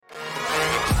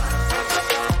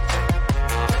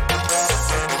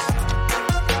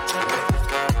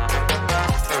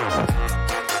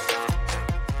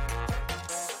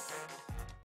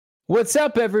What's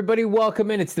up, everybody? Welcome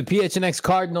in. It's the PHNX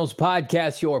Cardinals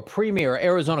podcast, your premier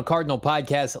Arizona Cardinal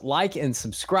podcast. Like and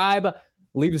subscribe.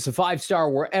 Leave us a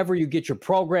 5-star wherever you get your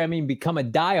programming. Become a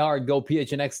diehard. Go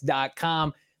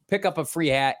phnx.com. Pick up a free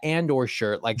hat and or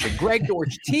shirt like the Greg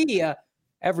Dortch tee.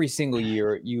 Every single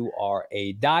year, you are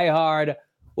a diehard.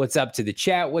 What's up to the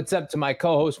chat? What's up to my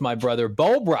co-host, my brother,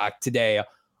 Bo Brock, today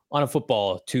on a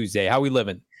football Tuesday? How we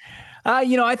living?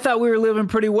 I thought we were living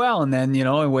pretty well. And then,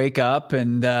 I wake up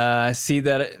and see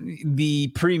that the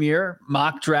premier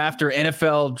mock draft or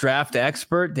NFL draft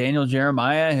expert, Daniel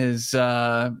Jeremiah, has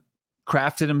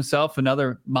crafted himself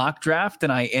another mock draft.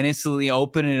 And I innocently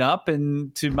open it up,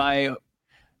 and to my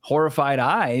horrified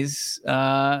eyes,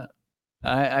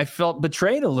 I felt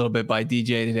betrayed a little bit by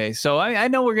DJ today. So I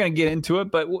know we're going to get into it,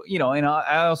 but,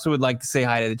 I also would like to say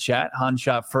hi to the chat. Han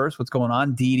Shot First, what's going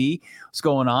on? Dee, what's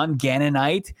going on?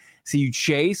 Gannonite. I see you,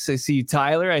 Chase. I see you,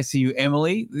 Tyler. I see you,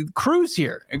 Emily. The crew's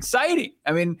here. Exciting.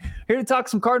 I mean, here to talk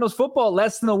some Cardinals football.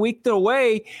 Less than a week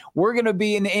away. We're going to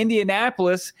be in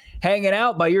Indianapolis hanging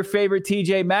out by your favorite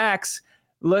TJ Maxx,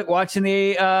 watching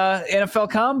the NFL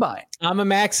Combine. I'm a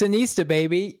Maxxinista,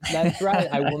 baby. That's right.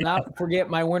 I will not forget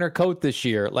my winter coat this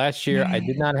year. Last year, I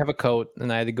did not have a coat,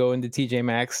 and I had to go into TJ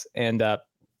Maxx and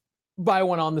buy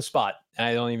one on the spot.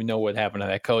 I don't even know what happened to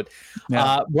that coat.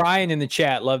 Yeah. Brian in the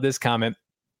chat, love this comment.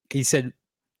 He said,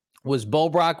 was Bo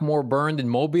Brock more burned in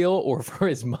Mobile or for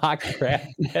his mock draft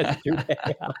yesterday?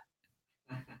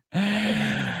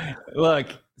 Look,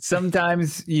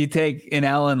 sometimes you take an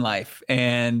L in life,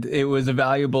 and it was a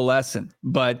valuable lesson.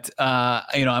 But,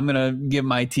 I'm going to give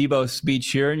my Tebow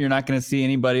speech here, and you're not going to see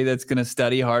anybody that's going to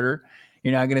study harder.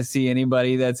 You're not going to see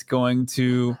anybody that's going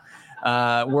to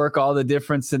work all the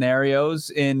different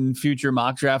scenarios in future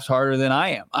mock drafts harder than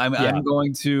I am. I'm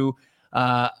going to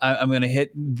I'm going to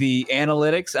hit the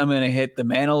analytics. I'm going to hit the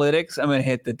manalytics. I'm going to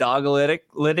hit the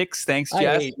doglytics. Thanks,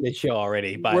 Jess. I hate the show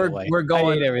already, by the way. We're going,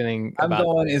 I hate everything. I'm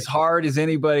going as hard as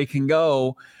anybody can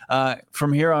go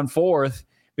from here on forth,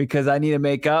 because I need to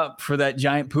make up for that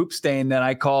giant poop stain that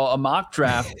I call a mock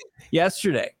draft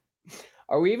yesterday.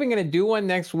 Are we even going to do one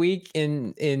next week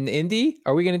in Indy?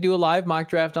 Are we going to do a live mock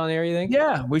draft on there, you think?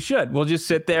 Yeah, we should. We'll just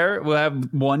sit there. We'll have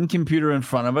one computer in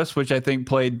front of us, which I think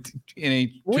played in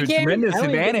a tremendous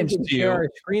advantage to you. Our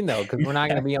screen, though, because we're not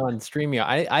going to be on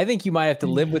StreamYard. I think you might have to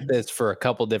live with this for a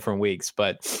couple different weeks,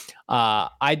 but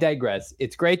I digress.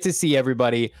 It's great to see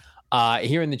everybody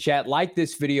here in the chat. Like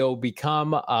this video,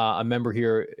 become a member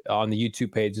here on the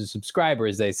YouTube page, a subscriber,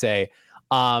 as they say.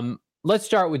 Let's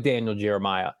start with Daniel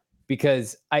Jeremiah,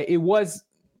 because it was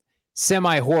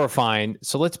semi-horrifying.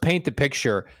 So let's paint the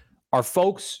picture. Are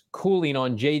folks cooling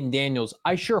on Jaden Daniels?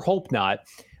 I sure hope not.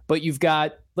 But you've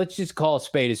got, let's just call a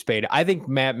spade a spade. I think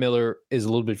Matt Miller is a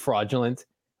little bit fraudulent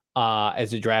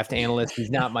as a draft analyst. He's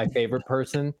not my favorite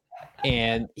person.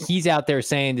 And he's out there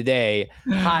saying today,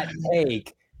 hot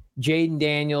take, Jaden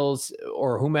Daniels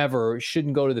or whomever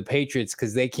shouldn't go to the Patriots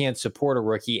because they can't support a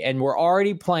rookie. And we're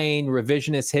already playing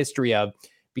revisionist history of,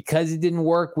 because it didn't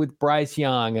work with Bryce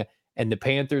Young and the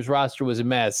Panthers roster was a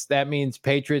mess, that means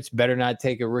Patriots better not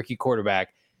take a rookie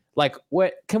quarterback. Like,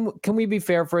 what? Can we be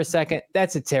fair for a second?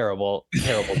 That's a terrible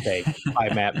take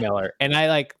by Matt Miller. And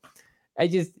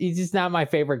he's just not my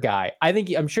favorite guy.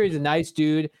 I'm sure he's a nice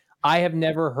dude. I have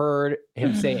never heard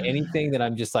him say anything that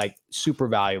I'm just like super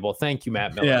valuable. Thank you,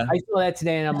 Matt Miller. Yeah. I saw that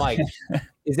today and I'm like,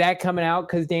 is that coming out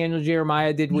because Daniel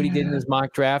Jeremiah did what he did in his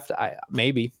mock draft?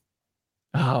 Maybe.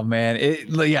 Oh man.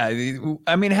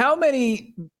 I mean, how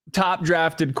many top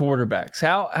drafted quarterbacks,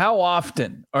 how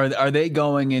often are they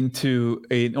going into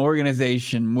an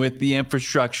organization with the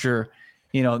infrastructure,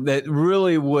 that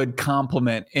really would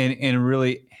complement and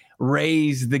really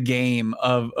raise the game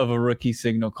of a rookie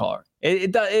signal caller?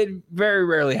 It very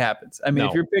rarely happens. I mean,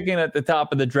 if you're picking at the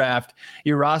top of the draft,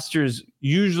 your roster's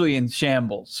usually in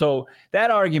shambles. So that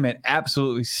argument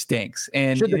absolutely stinks.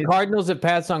 And should the Cardinals have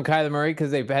passed on Kyler Murray because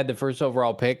they've had the first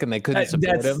overall pick and they couldn't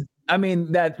support him? I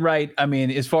mean,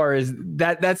 as far as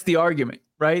that's the argument,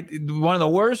 right? One of the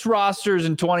worst rosters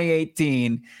in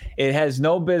 2018. It has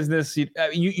no business.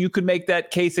 You could make that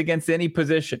case against any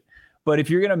position. But if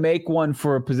you're going to make one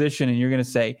for a position and you're going to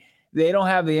say they don't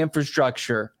have the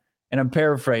infrastructure, and I'm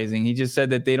paraphrasing, he just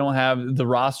said that they don't have the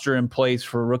roster in place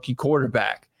for a rookie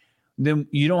quarterback, then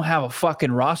you don't have a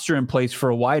fucking roster in place for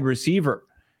a wide receiver.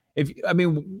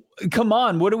 Come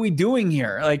on, what are we doing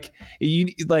here?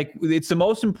 It's the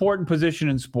most important position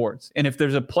in sports. And if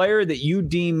there's a player that you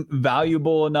deem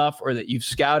valuable enough or that you've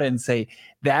scouted and say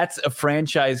that's a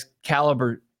franchise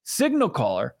caliber signal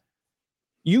caller,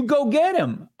 you go get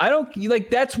him.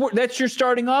 That's your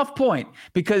starting off point,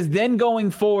 because then going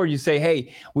forward, you say,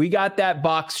 hey, we got that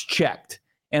box checked.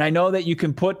 And I know that you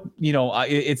can put,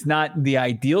 it's not the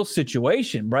ideal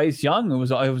situation. Bryce Young, it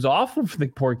was awful for the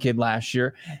poor kid last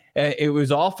year. It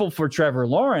was awful for Trevor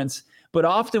Lawrence. But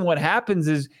often what happens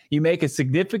is you make a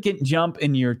significant jump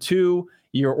in year 2.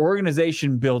 Your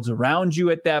organization builds around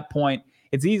you at that point.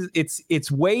 It's easy. It's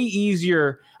way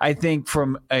easier, I think,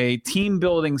 from a team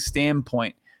building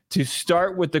standpoint to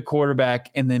start with the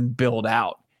quarterback and then build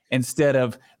out, instead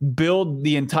of build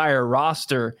the entire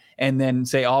roster and then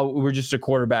say, oh, we're just a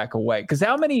quarterback away. Because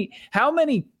how many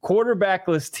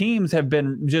quarterbackless teams have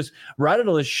been just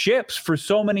rudderless ships for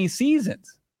so many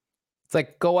seasons? It's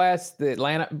like, go ask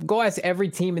every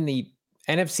team in the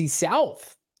NFC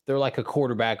South. They're like a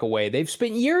quarterback away. They've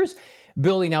spent years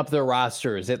building up their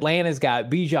rosters. Atlanta's got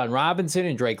Bijan Robinson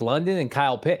and Drake London and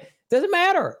Kyle Pitt. Doesn't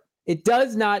matter. It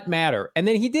does not matter. And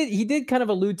then he did kind of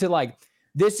allude to, like,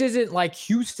 this isn't like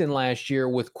Houston last year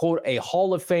with, quote, a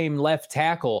Hall of Fame left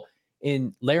tackle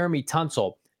in Laramie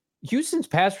Tunsil. Houston's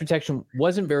pass protection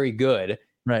wasn't very good.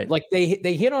 Right. Like they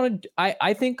hit on,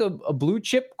 I think, a blue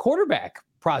chip quarterback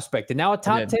prospect, and now a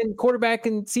top 10 quarterback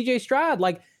in CJ Stroud.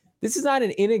 Like, this is not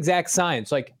an inexact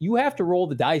science. Like, you have to roll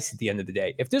the dice at the end of the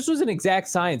day. If this was an exact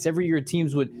science, every year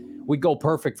teams would go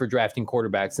perfect for drafting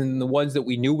quarterbacks. And the ones that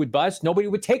we knew would bust, nobody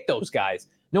would take those guys.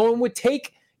 No one would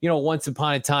take, once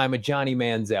upon a time, a Johnny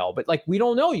Manziel. But, like, we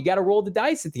don't know. You got to roll the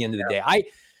dice at the end of the day.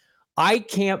 I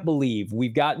can't believe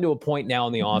we've gotten to a point now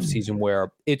in the offseason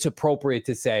where it's appropriate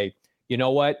to say, you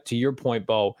know what, to your point,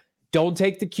 Bo, don't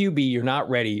take the QB, you're not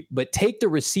ready, but take the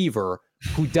receiver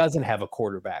who doesn't have a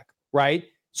quarterback, right?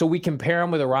 So we compare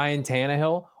him with a Ryan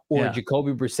Tannehill or a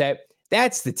Jacoby Brissett.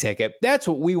 That's the ticket. That's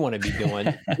what we want to be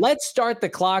doing. Let's start the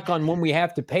clock on when we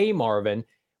have to pay Marvin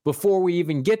before we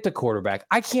even get to quarterback.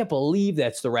 I can't believe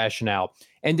that's the rationale.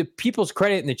 And to people's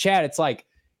credit in the chat, it's like,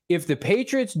 if the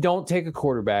Patriots don't take a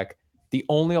quarterback, the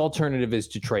only alternative is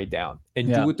to trade down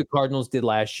and do what the Cardinals did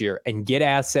last year and get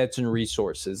assets and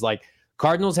resources. Like,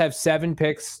 Cardinals have 6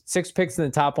 picks in the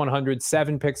top 100,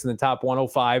 7 picks in the top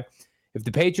 105. If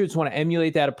the Patriots want to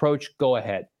emulate that approach, go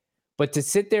ahead. But to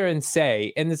sit there and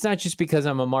say, and it's not just because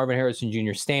I'm a Marvin Harrison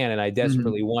Jr. stan and I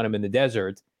desperately want him in the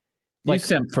desert. Like, you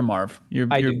simp for Marv. You're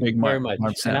big Marv. Very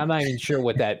much. And I'm not even sure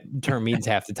what that term means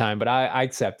half the time, but I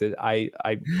accept it. I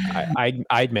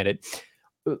admit it.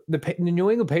 The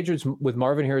New England Patriots with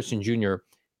Marvin Harrison Jr.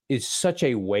 is such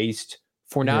a waste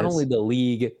for not only the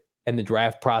league and the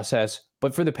draft process,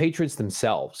 but for the Patriots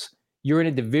themselves. You're in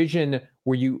a division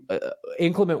where you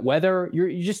inclement weather.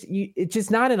 It's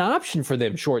just not an option for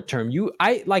them short term. We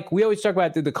always talk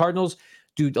about the Cardinals.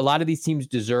 Do a lot of these teams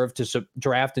deserve to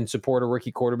draft and support a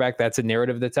rookie quarterback? That's a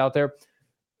narrative that's out there.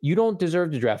 You don't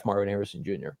deserve to draft Marvin Harrison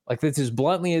Jr. Like, that's as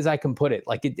bluntly as I can put it.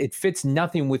 Like, it fits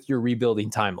nothing with your rebuilding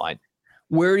timeline.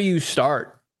 Where do you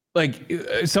start? Like,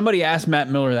 somebody asked Matt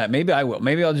Miller that. Maybe I will.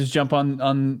 Maybe I'll just jump on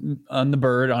the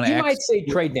bird on X. You might say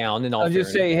trade down, and I'll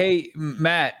just say, hey,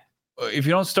 Matt, if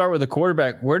you don't start with a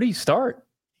quarterback, where do you start?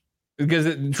 Because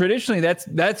traditionally,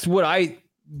 that's what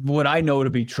I know to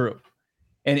be true.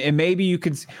 And maybe you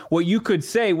could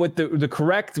say what the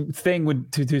correct thing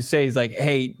would to say is like,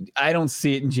 hey, I don't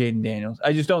see it in Jaden Daniels.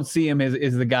 I just don't see him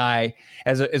as the guy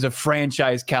as a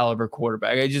franchise caliber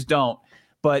quarterback. I just don't.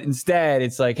 But instead,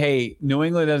 it's like, hey, New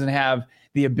England doesn't have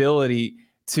the ability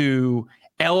to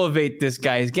elevate this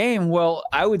guy's game. Well,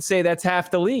 I would say that's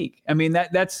half the league. I mean,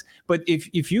 but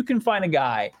if you can find a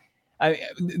guy,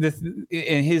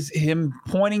 him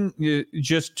pointing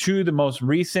just to the most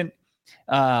recent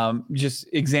just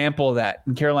example of that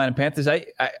in Carolina Panthers,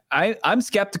 I'm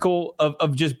skeptical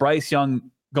of just Bryce Young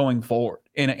going forward,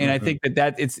 and I think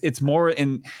that it's more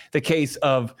in the case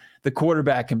of the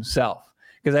quarterback himself.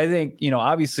 Because I think,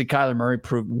 obviously Kyler Murray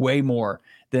proved way more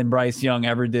than Bryce Young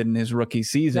ever did in his rookie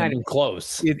season. Not even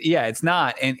close. It's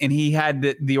not. And he had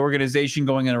the organization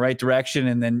going in the right direction.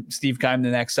 And then Steve Keim the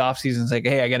next offseason is like,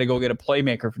 hey, I got to go get a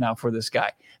playmaker now for this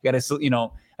guy. I got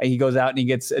to, he goes out and he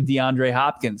gets a DeAndre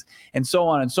Hopkins and so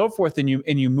on and so forth. And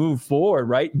you move forward,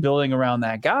 right? Building around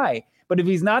that guy. But if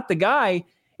he's not the guy,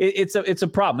 it's a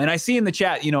problem. And I see in the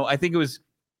chat, I think it was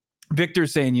Victor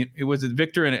saying it was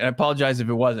Victor, and I apologize if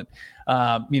it wasn't.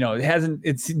 It hasn't.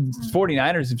 It's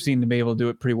 49ers have seemed to be able to do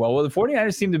it pretty well. Well, the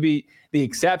 49ers seem to be the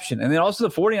exception, and then also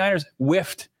the 49ers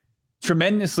whiffed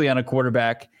tremendously on a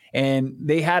quarterback, and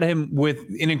they had him with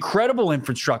an incredible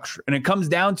infrastructure. And it comes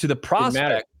down to the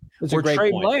prospect, where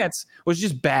Trey Lance was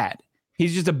just bad.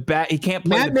 He's just he can't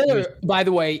play. Matt Miller, by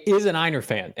the way, is a Niner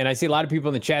fan, and I see a lot of people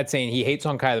in the chat saying he hates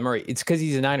on Kyler Murray. It's because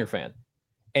he's a Niner fan.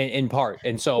 In part,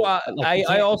 and so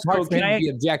it's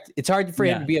hard for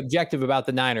him to be objective about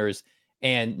the Niners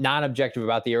and non-objective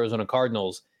about the Arizona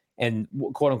Cardinals and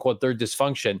quote unquote their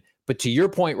dysfunction. But to your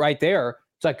point right there,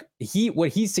 It's like what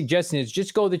he's suggesting is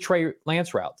just go the Trey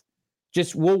Lance route.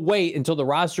 We'll wait until the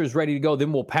roster is ready to go,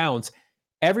 then we'll pounce.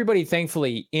 Everybody,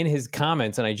 thankfully, in his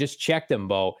comments, and I just checked them,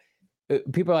 Bo,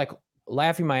 people are like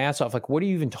laughing my ass off. Like, what are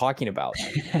you even talking about?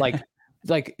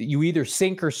 like you either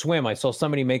sink or swim. I saw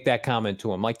somebody make that comment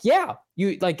to him. Like, yeah,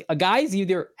 you like a guy's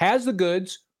either has the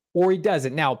goods or he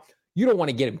doesn't. Now, you don't want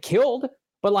to get him killed,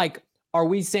 but like, are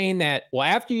we saying that, well,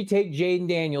 after you take Jaden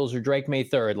Daniels or Drake May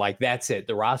 3rd, like that's it,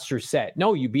 the roster's set?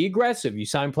 No, you be aggressive. You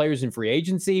sign players in free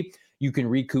agency. You can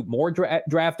recoup more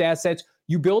draft assets.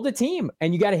 You build a team,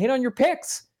 and you got to hit on your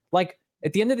picks. Like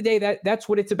at the end of the day, that's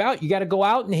what it's about. You got to go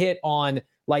out and hit on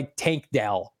like Tank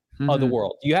Dell of the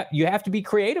world. You have to be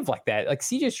creative like that. Like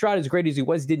CJ Stroud, as great as he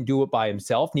was, didn't do it by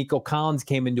himself. Nico Collins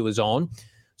came into his own.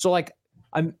 So like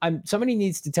somebody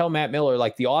needs to tell Matt Miller,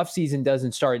 like the offseason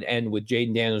doesn't start and end with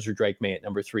Jaden Daniels or Drake May at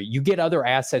number 3. You get other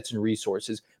assets and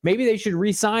resources. Maybe they should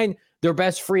re-sign their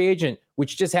best free agent,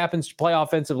 which just happens to play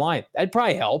offensive line. That'd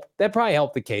probably help. That'd probably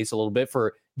help the case a little bit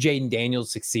for Jaden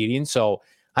Daniels succeeding. So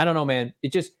I don't know, man.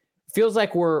 It just feels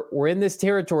like we're in this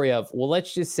territory of, well,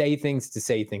 let's just say things to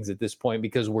say things at this point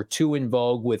because we're too in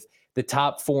vogue with the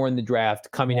top 4 in the draft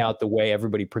coming out the way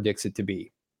everybody predicts it to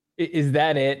be. Is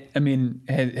that it? I mean,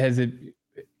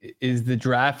 is the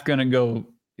draft going to go?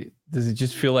 Does it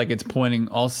just feel like it's pointing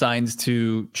all signs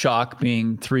to chalk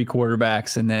being 3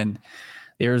 quarterbacks and then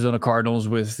the Arizona Cardinals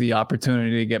with the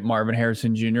opportunity to get Marvin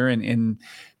Harrison Jr. and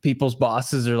people's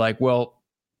bosses are like, well,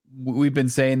 we've been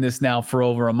saying this now for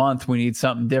over a month. We need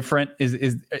something different.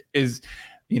 Is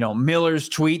Miller's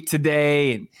tweet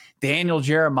today and Daniel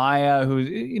Jeremiah,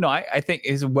 who I think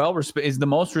is is the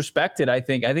most respected. I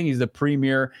think he's the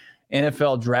premier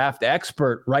NFL draft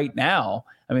expert right now.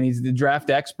 I mean, he's the draft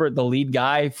expert, the lead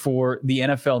guy for the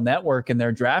NFL Network and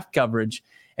their draft coverage,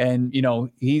 and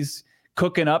he's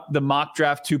cooking up the mock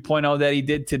draft 2.0 that he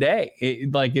did today.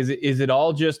 Is it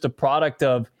all just a product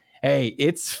of, hey,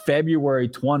 it's February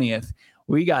 20th.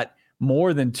 We got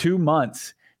more than 2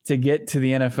 months to get to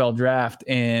the NFL draft,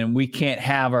 and we can't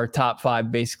have our top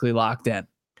 5 basically locked in.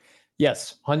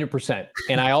 Yes, 100%.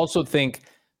 And I also think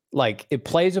like it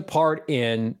plays a part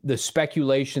in the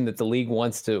speculation that the league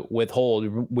wants to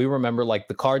withhold. We remember like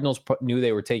the Cardinals knew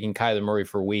they were taking Kyler Murray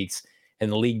for weeks,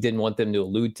 and the league didn't want them to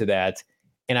allude to that.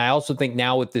 And I also think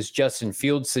now with this Justin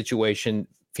Fields situation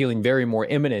feeling very more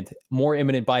imminent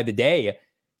by the day,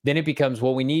 then it becomes,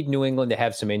 well, we need New England to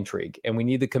have some intrigue, and we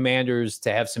need the Commanders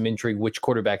to have some intrigue which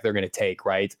quarterback they're going to take,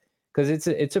 right? Because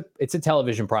it's a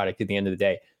television product at the end of the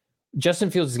day. Justin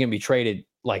Fields is going to be traded.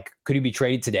 Like, could he be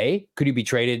traded today? Could he be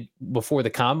traded before the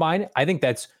combine? I think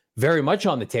that's very much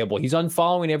on the table. He's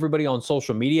unfollowing everybody on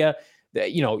social media.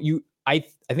 I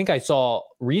think I saw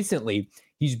recently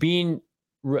he's being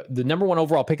the number 1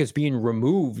 overall pick is being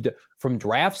removed from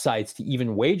draft sites to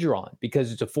even wager on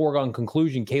because it's a foregone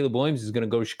conclusion Caleb Williams is going to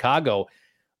go to Chicago.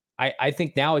 I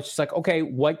think now it's just like, okay,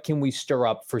 what can we stir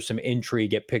up for some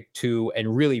intrigue at pick 2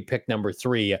 and really pick number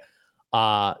 3?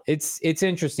 It's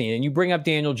interesting. And you bring up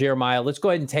Daniel Jeremiah. Let's go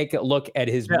ahead and take a look at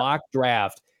his mock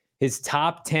draft, his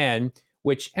top 10,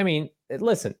 which, I mean,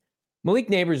 listen, Malik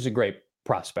Neighbors is a great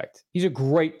prospect. He's a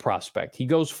great prospect. He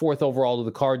goes 4th overall to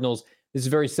the Cardinals. This is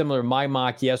very similar to my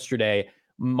mock yesterday.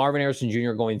 Marvin Harrison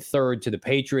Jr. going 3rd to the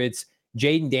Patriots.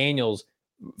 Jaden Daniels,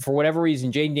 for whatever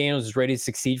reason, Jaden Daniels is ready to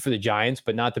succeed for the Giants,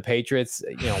 but not the Patriots.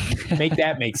 Make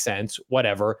that make sense.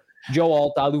 Whatever. Joe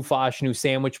Alt, Alu Fashanu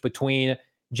sandwich between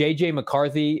J.J.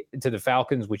 McCarthy to the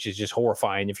Falcons, which is just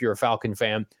horrifying if you're a Falcon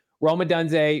fan. Roma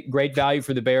Dunze, great value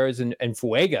for the Bears, and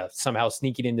Fuega somehow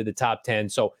sneaking into the top 10.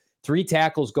 So 3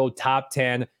 tackles go top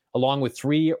 10, along with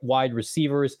 3 wide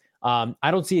receivers. I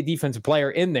don't see a defensive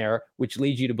player in there, which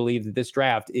leads you to believe that this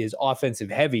draft is offensive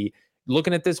heavy.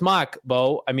 Looking at this mock,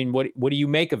 Bo, I mean, what do you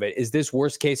make of it? Is this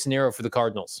worst case scenario for the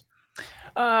Cardinals?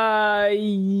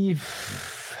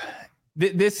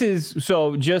 This is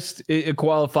so just a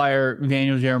qualifier.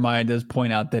 Daniel Jeremiah does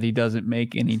point out that he doesn't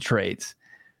make any trades.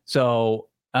 So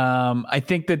I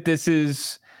think that this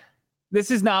is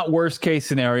not worst case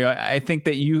scenario. I think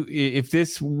that if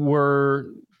this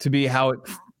were to be how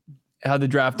the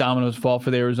draft dominoes fall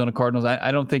for the Arizona Cardinals,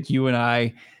 I don't think you and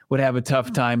I would have a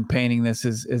tough time painting this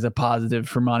as a positive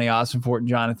for Monty Ossenfort and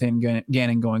Jonathan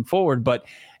Gannon going forward, but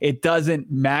it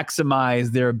doesn't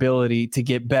maximize their ability to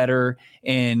get better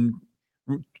and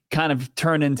kind of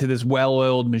turn into this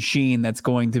well-oiled machine that's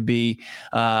going to be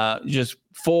just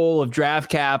full of draft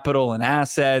capital and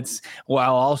assets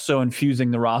while also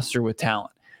infusing the roster with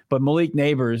talent. But Malik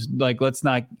Neighbors, like, let's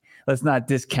not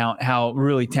discount how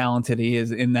really talented he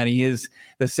is, in that he is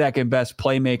the second best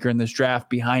playmaker in this draft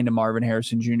behind a Marvin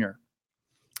Harrison Jr.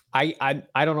 I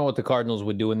don't know what the Cardinals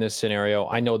would do in this scenario.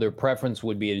 I know their preference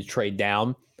would be to trade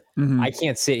down. Mm-hmm. I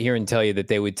can't sit here and tell you that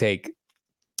they would take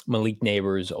Malik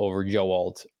Neighbors over Joe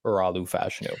Alt or Alu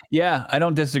Fashanu. Yeah, I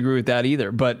don't disagree with that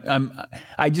either. But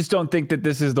I just don't think that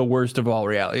this is the worst of all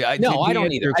reality. I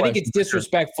don't either. I think it's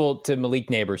disrespectful to Malik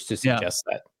Neighbors to suggest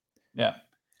that. Yeah,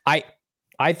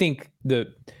 I think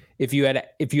if you had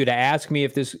to ask me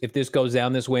if this goes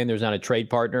down this way and there's not a trade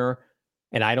partner,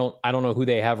 and I don't know who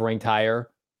they have ranked higher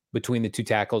between the two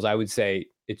tackles, I would say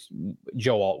it's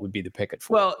Joe Alt would be the pick at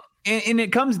 4. Well, and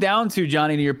it comes down to,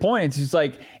 Johnny, to your point, it's just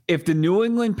like if the New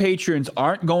England Patriots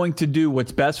aren't going to do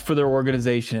what's best for their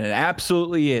organization, and it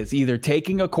absolutely is either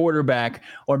taking a quarterback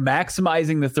or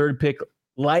maximizing the third pick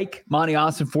like Monty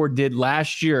Ossenford did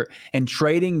last year and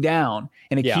trading down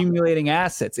and accumulating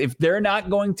assets. If they're not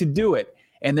going to do it,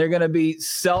 and they're going to be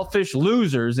selfish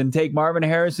losers and take Marvin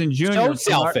Harrison Jr. So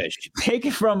selfish. Take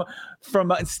it from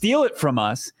steal it from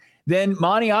us, then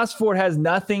Monty Ossenford has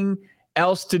nothing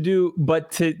else to do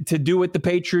but to do what the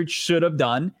Patriots should have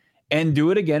done and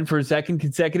do it again for a second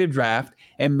consecutive draft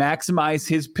and maximize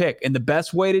his pick. And the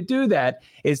best way to do that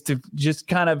is to just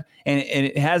kind of, and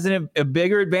it has a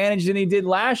bigger advantage than he did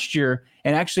last year,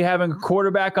 and actually having a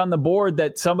quarterback on the board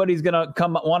that somebody's going to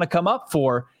want to come up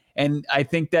for. And I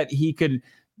think that he could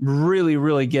really,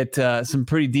 really get some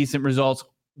pretty decent results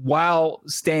while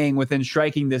staying within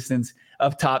striking distance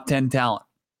of top 10 talent.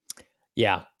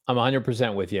 Yeah, I'm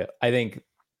 100% with you. I think,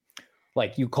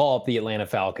 like, you call up the Atlanta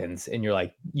Falcons and you're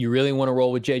like, you really want to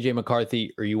roll with JJ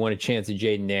McCarthy or you want a chance at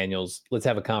Jaden Daniels? Let's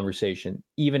have a conversation.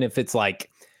 Even if it's like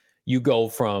you go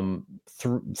from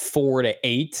 4 to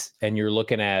 8 and you're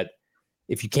looking at,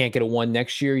 if you can't get a 1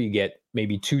 next year, you get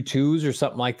maybe 2 2s or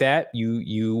something like that.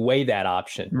 You weigh that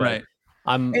option. But right.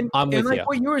 I'm with like you.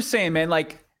 What you were saying, man,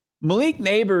 like Malik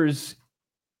Neighbors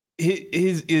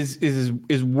is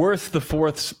worth the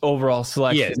 4th overall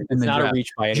selection. It's not draft. a reach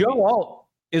by any Joe means. Alt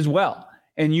as well.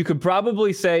 And you could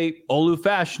probably say Olu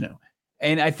Fashanu.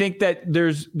 And I think that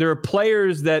there are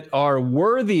players that are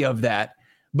worthy of that.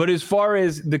 But as far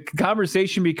as the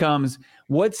conversation becomes,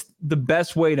 what's the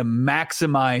best way to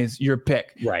maximize your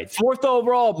pick? Right. 4th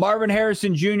overall, Marvin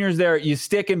Harrison Jr. is there. You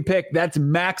stick and pick. That's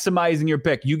maximizing your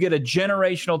pick. You get a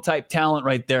generational type talent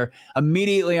right there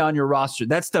immediately on your roster.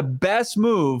 That's the best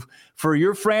move for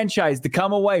your franchise to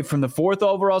come away from the 4th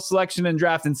overall selection and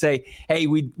draft and say, hey,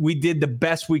 we did the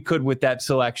best we could with that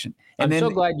selection. And I'm so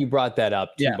glad you brought that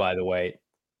up too, by the way,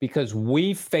 because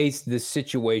we faced this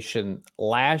situation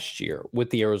last year with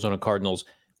the Arizona Cardinals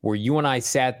where you and I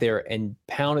sat there and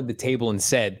pounded the table and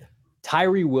said,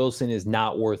 Tyree Wilson is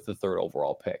not worth the 3rd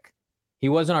overall pick. He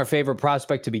wasn't our favorite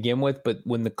prospect to begin with, but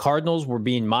when the Cardinals were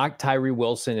being mocked Tyree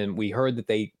Wilson and we heard that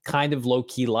they kind of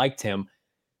low-key liked him,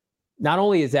 not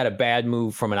only is that a bad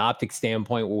move from an optic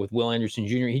standpoint with Will Anderson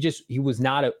Jr., he was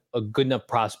not a good enough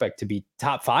prospect to be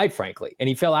top 5, frankly. And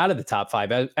he fell out of the top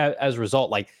 5 as a result.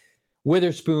 Like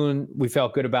Witherspoon, we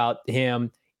felt good about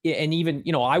him. And even,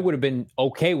 I would have been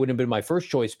okay, wouldn't have been my first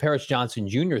choice, Paris Johnson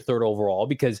Jr., 3rd overall,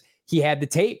 because he had the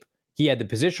tape. He had the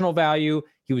positional value.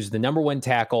 He was the number 1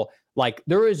 tackle. Like,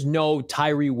 there is no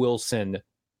Tyree Wilson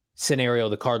scenario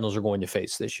the Cardinals are going to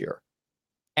face this year,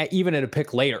 even at a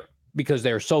pick later, because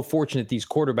they're so fortunate these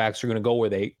quarterbacks are going to go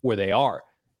where they are.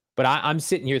 But I'm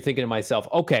sitting here thinking to myself,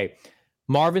 okay,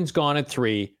 Marvin's gone at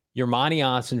 3. You're Monty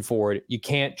Ossenford. You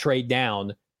can't trade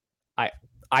down.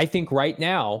 I think right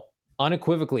now,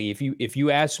 unequivocally, if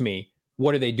you ask me,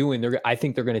 what are they doing? I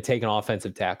think they're going to take an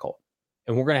offensive tackle.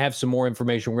 And we're going to have some more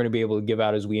information we're going to be able to give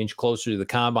out as we inch closer to the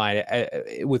combine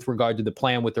with regard to the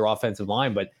plan with their offensive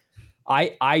line. But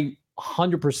I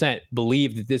 100%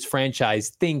 believe that this franchise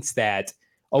thinks that,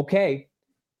 okay,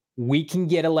 we can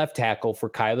get a left tackle for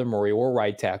Kyler Murray or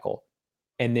right tackle,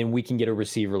 and then we can get a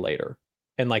receiver later.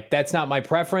 And like, that's not my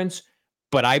preference,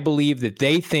 but I believe that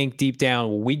they think deep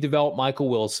down, when we develop Michael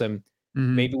Wilson,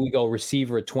 maybe we go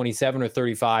receiver at 27 or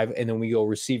 35, and then we go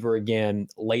receiver again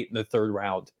late in the 3rd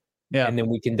round. Yeah. And then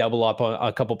we can double up on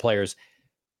a couple players.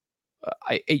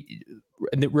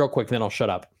 Real quick, then I'll shut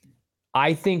up.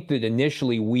 I think that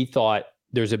initially we thought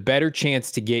there's a better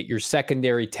chance to get your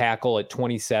secondary tackle at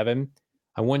 27.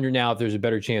 I wonder now if there's a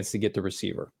better chance to get the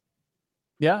receiver.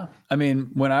 Yeah. I mean,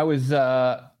 when I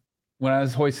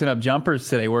was hoisting up jumpers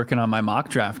today, working on my mock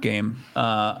draft game,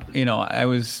 there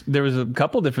was a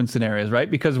couple different scenarios,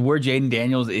 right? Because where Jaden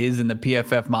Daniels is in the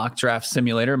PFF mock draft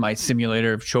simulator, my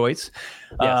simulator of choice,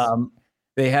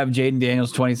 they have Jaden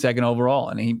Daniels 22nd overall.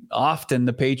 And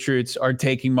the Patriots are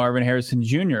taking Marvin Harrison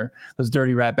Jr., those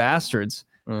dirty rat bastards.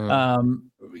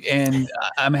 And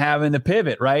I'm having to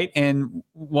pivot, right? And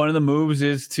one of the moves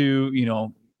is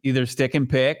to, either stick and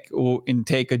pick and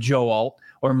take a Joe Alt,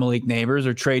 or Malik Neighbors,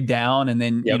 or trade down, and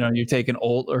then you're taking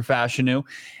Olt or Fashanu,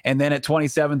 and then at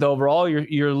 27th overall,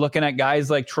 you're looking at guys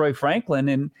like Troy Franklin,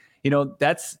 and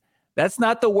that's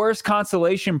not the worst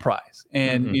consolation prize.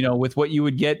 And with what you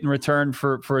would get in return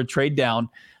for a trade down,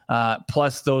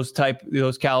 plus those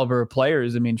caliber of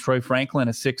players. I mean, Troy Franklin,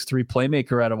 a 6'3"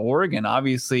 playmaker out of Oregon,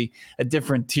 obviously a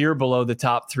different tier below the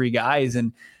top three guys,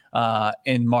 and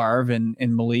in Marv and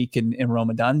Malik and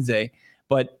Romadunze,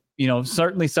 but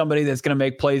certainly somebody that's going to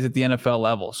make plays at the NFL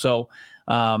level. So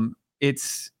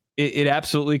it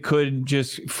absolutely could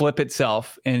just flip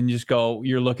itself and just go,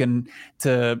 you're looking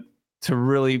to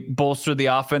really bolster the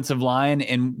offensive line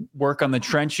and work on the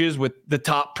trenches with the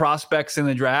top prospects in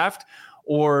the draft,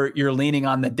 or you're leaning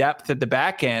on the depth at the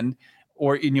back end,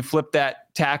 and you flip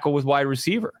that tackle with wide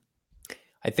receiver.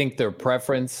 I think their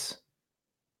preference,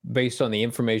 based on the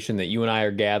information that you and I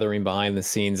are gathering behind the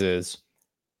scenes, is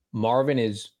Marvin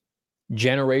is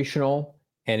generational,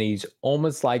 and he's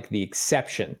almost like the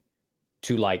exception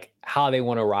to like how they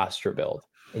want to roster build.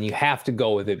 And you have to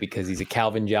go with it because he's a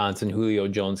Calvin Johnson, Julio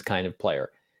Jones kind of player.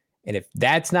 And if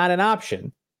that's not an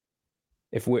option,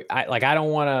 I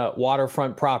don't want a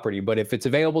waterfront property, but if it's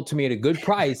available to me at a good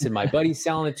price and my buddy's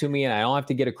selling it to me and I don't have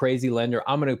to get a crazy lender,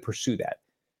 I'm going to pursue that.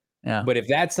 Yeah. But if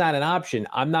that's not an option,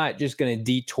 I'm not just going to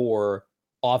detour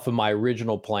off of my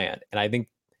original plan. And I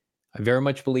very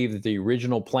much believe that the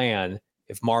original plan,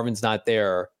 if Marvin's not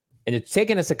there, and it's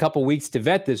taken us a couple weeks to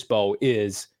vet this, Bo,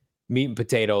 is meat and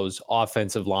potatoes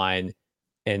offensive line,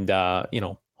 and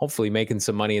hopefully making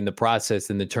some money in the process.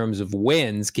 In the terms of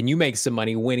wins, can you make some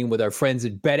money winning with our friends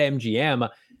at BetMGM?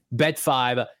 Bet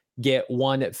 5, get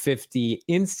 150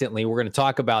 instantly. We're going to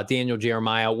talk about Daniel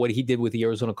Jeremiah, what he did with the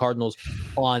Arizona Cardinals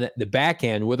on the back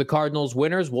end. Were the Cardinals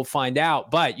winners? We'll find out.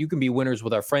 But you can be winners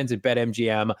with our friends at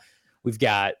BetMGM. We've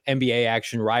got NBA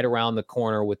action right around the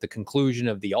corner with the conclusion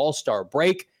of the All-Star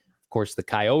break. Of course, the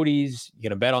Coyotes, you're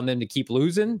going to bet on them to keep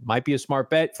losing. Might be a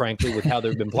smart bet, frankly, with how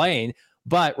they've been playing.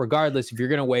 But regardless, if you're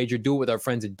going to wager, do it with our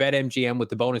friends at BetMGM with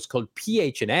the bonus code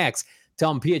PHNX.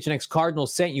 Tell them PHNX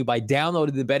Cardinals sent you by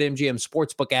downloading the BetMGM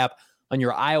Sportsbook app on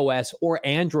your iOS or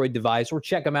Android device, or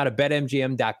check them out at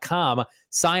BetMGM.com.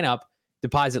 Sign up,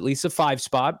 deposit at least a 5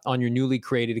 spot on your newly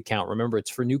created account. Remember,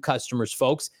 it's for new customers,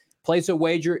 folks. Place a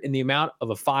wager in the amount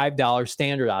of a $5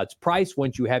 standard odds price.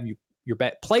 Once you have your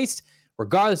bet placed,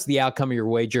 regardless of the outcome of your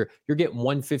wager, you're getting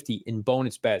 $150 in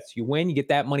bonus bets. You win, you get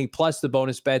that money plus the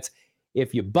bonus bets.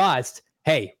 If you bust,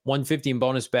 hey, $150 in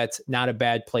bonus bets, not a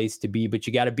bad place to be, but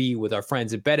you got to be with our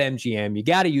friends at BetMGM. You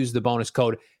got to use the bonus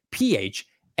code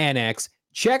PHNX.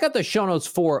 Check out the show notes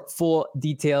for full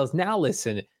details. Now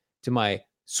listen to my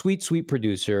sweet, sweet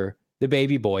producer, the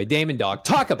baby boy, Damon Dog,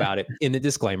 talk about it in the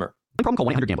disclaimer. Problem, call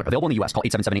 1-800-GAMBLER. Available in the U.S. Call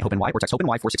 877-8-HOPE-NY or text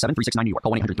HOPE-NY 467-369 New York.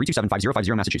 Call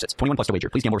 1-800-327-5050 Massachusetts. 21 plus to wager.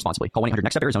 Please gamble responsibly. Call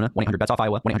 1-800-NEXT-STEP Arizona. 1-800-BETS-OFF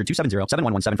Iowa.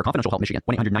 1-800-270-7117 for confidential help Michigan.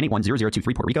 1-800-981-0023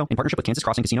 Puerto Rico in partnership with Kansas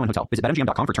Crossing Casino and Hotel. Visit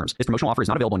BetMGM.com for terms. This promotional offer is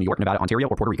not available in New York, Nevada, Ontario,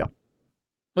 or Puerto Rico.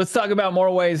 Let's talk about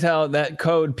more ways how that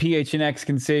code PHNX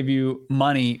can save you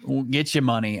money, get you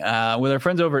money. With our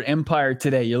friends over at Empire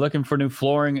Today, you're looking for new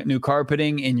flooring, new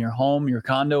carpeting in your home, your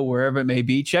condo, wherever it may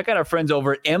be. Check out our friends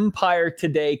over at Empire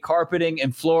Today Carpeting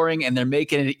and Flooring, and they're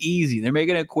making it easy. They're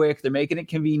making it quick. They're making it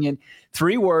convenient.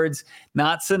 3 words,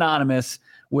 not synonymous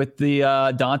with the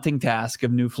daunting task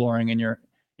of new flooring in your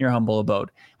humble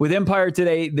abode. With Empire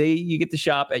Today, you get to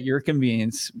shop at your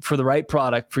convenience for the right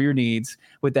product for your needs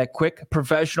with that quick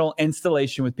professional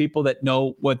installation with people that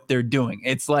know what they're doing.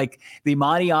 It's like the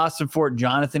Monty Austin-Fort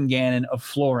Jonathan Gannon of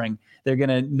flooring. They're going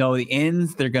to know the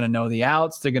ins, they're going to know the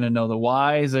outs, they're going to know the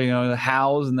whys, they're going to know the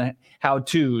hows and the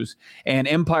how-tos. And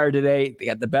Empire Today, they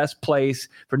got the best place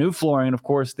for new flooring. And of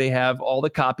course, they have all the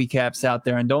copycats out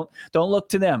there. And don't look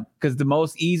to them, because the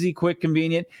most easy, quick,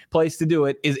 convenient place to do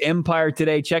it is Empire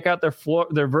Today. Check out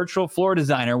their virtual floor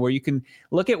designer, where you can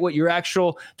look at what your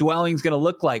actual dwelling is going to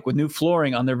look like with new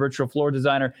flooring on their virtual floor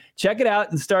designer. Check it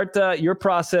out and start your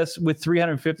process with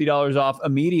 $350 off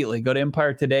immediately. Go to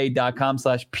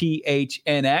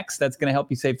empiretoday.com/PHNX. That's going to help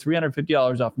you save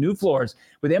 $350 off new floors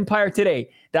with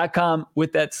empiretoday.com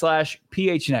with that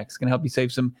 /PHNX. It's going to help you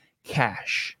save some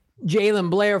cash. Jalen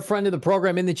Blair, friend of the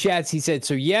program, in the chats, he said,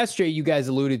 so yesterday you guys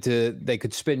alluded to they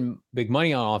could spend big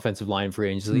money on offensive line free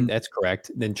agency. That's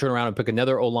correct. Then turn around and pick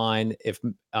another O-line if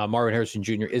Marvin Harrison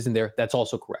Jr. isn't there. That's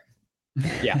also correct.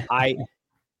 Yeah,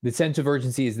 the sense of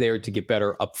urgency is there to get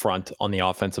better up front on the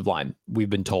offensive line, we've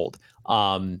been told.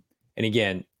 And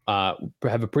again, have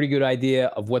a pretty good idea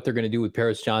of what they're going to do with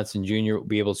Paris Johnson Jr. We'll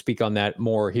be able to speak on that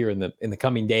more here in the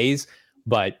coming days.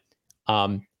 But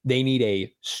they need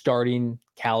a starting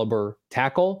caliber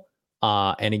tackle.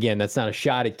 And again, that's not a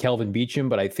shot at Kelvin Beachum,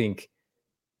 but I think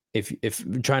if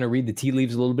trying to read the tea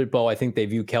leaves a little bit, Bo, I think they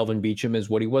view Kelvin Beachum as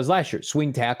what he was last year.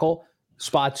 Swing tackle,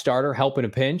 spot starter, help in a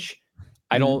pinch.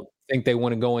 I don't think they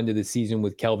want to go into the season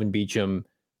with Kelvin Beachum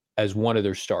as one of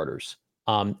their starters.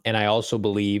 And I also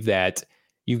believe that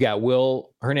you've got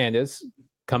Will Hernandez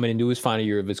coming into his final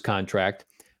year of his contract.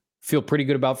 Feel pretty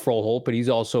good about Froholt, but he's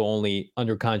also only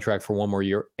under contract for one more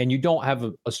year. And you don't have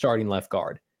a starting left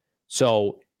guard.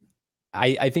 So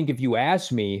I think if you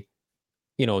ask me,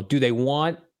 do they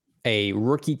want a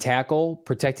rookie tackle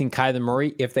protecting Kyler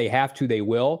Murray? If they have to, they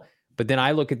will. But then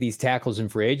I look at these tackles in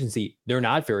free agency. They're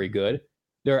not very good.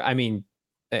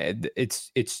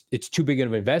 It's too big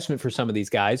of an investment for some of these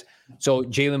guys. So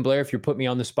Jalen Blair, if you're putting me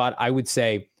on the spot, I would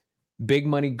say big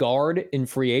money guard in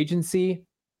free agency,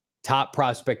 top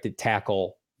prospected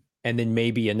tackle, and then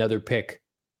maybe another pick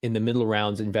in the middle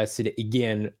rounds invested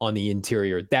again on the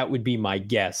interior. That would be my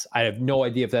guess. I have no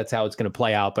idea if that's how it's going to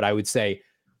play out, but I would say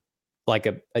like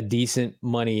a decent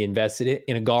money invested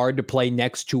in a guard to play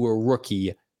next to a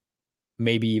rookie,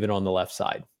 maybe even on the left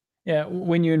side. Yeah,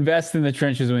 when you invest in the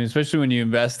trenches, especially when you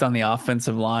invest on the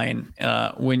offensive line,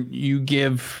 when you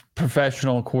give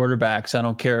professional quarterbacks, I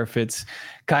don't care if it's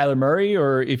Kyler Murray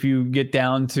or if you get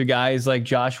down to guys like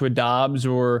Joshua Dobbs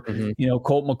or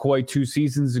Colt McCoy 2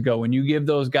 seasons ago, when you give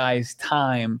those guys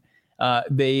time,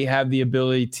 they have the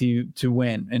ability to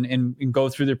win and go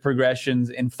through the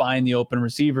progressions and find the open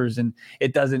receivers. And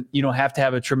it doesn't, you don't have to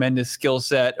have a tremendous skill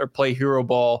set or play hero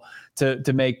ball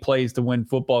to make plays to win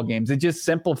football games. It just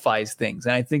simplifies things.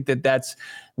 And I think that that's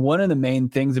one of the main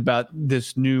things about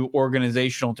this new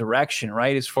organizational direction,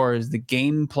 right? As far as the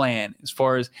game plan, as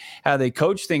far as how they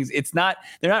coach things, they're not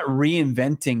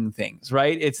reinventing things,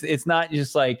 right? It's not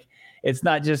just like, it's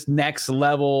not just next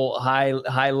level,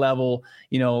 high level,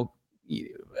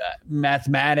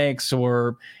 mathematics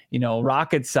or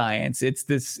rocket science. It's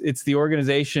the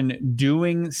organization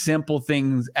doing simple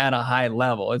things at a high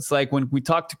level. It's like when we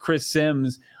talk to Chris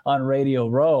Sims on Radio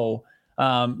Row,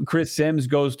 Chris Sims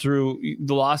goes through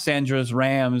the Los Angeles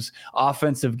Rams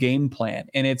offensive game plan,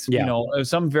 and it's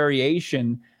some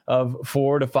variation of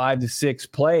 4 to 5 to 6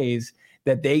 plays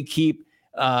that they keep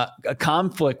a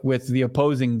conflict with the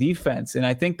opposing defense. And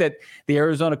I think that the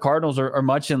Arizona Cardinals are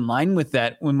much in line with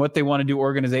that when what they want to do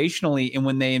organizationally, and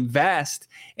when they invest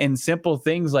in simple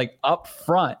things like up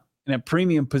front and at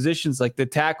premium positions like the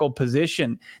tackle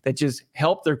position that just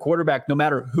help their quarterback no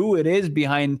matter who it is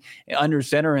behind under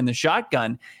center in the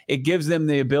shotgun. It gives them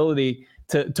the ability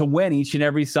to win each and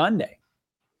every Sunday.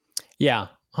 Yeah,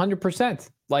 100%.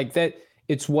 Like that,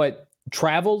 it's what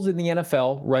travels in the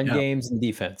NFL, run games and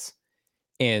defense.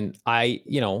 And I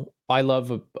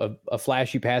love a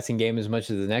flashy passing game as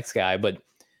much as the next guy, but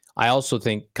I also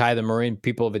think Kyler Murray, and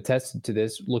people have attested to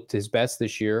this, looked his best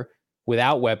this year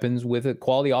without weapons, with a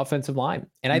quality offensive line.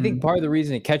 And I think part of the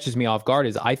reason it catches me off guard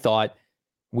is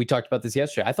we talked about this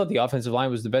yesterday, I thought the offensive line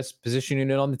was the best position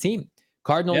unit on the team.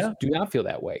 Cardinals do not feel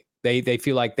that way. They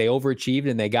feel like they overachieved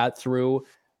and they got through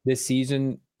this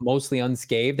season mostly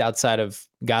unscathed outside of,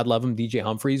 God love him, DJ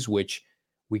Humphries, which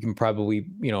we can probably,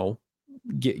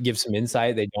 give some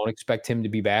insight. They don't expect him to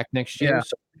be back next year.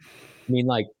 So,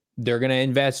 they're going to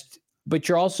invest, but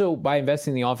you're also, by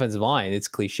investing in the offensive line, it's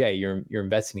cliche. You're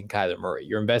investing in Kyler Murray.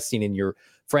 You're investing in your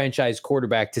franchise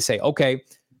quarterback to say, okay,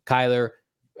 Kyler,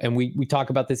 and we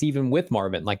talk about this even with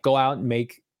Marvin, like go out and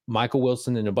make Michael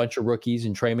Wilson and a bunch of rookies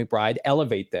and Trey McBride,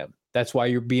 elevate them. That's why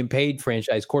you're being paid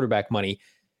franchise quarterback money.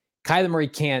 Kyler Murray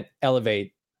can't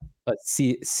elevate a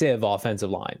sieve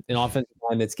offensive line, an offensive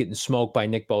line that's getting smoked by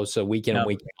Nick Bosa week in and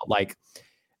week out. Like,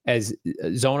 as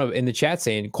Zona in the chat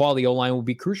saying, quality O-line will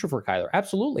be crucial for Kyler.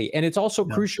 Absolutely. And it's also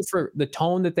crucial for the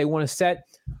tone that they want to set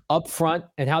up front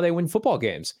and how they win football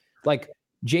games. Like,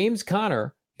 James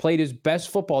Conner played his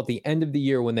best football at the end of the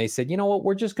year when they said, you know what,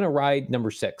 we're just going to ride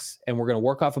number 6 and we're going to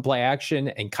work off of play action.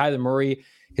 And Kyler Murray,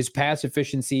 his pass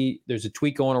efficiency, there's a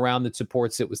tweet going around that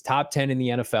supports it, was top 10 in the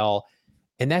NFL.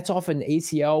 And that's off an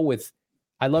ACL with,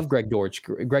 I love Greg Dortch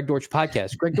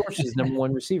podcast. Greg Dortch is number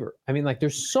 1 receiver.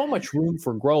 There's so much room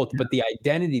for growth, but the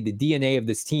identity, the DNA of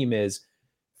this team is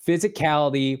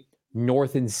physicality,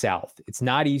 north and south. It's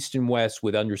not east and west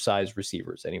with undersized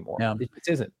receivers anymore. Yeah. It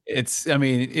isn't.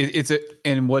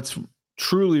 And what's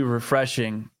truly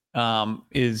refreshing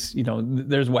is,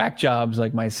 there's whack jobs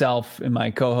like myself and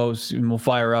my co-hosts, and we'll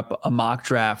fire up a mock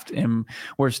draft and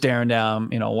we're staring down,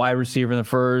 wide receiver in the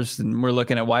first, and we're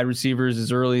looking at wide receivers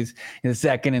as early as in the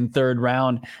second and third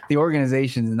round. The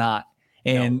organization's not.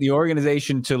 And the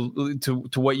organization, to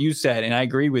what you said, and I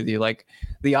agree with you, like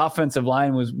the offensive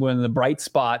line was one of the bright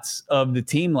spots of the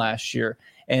team last year.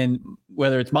 And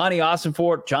whether it's Monty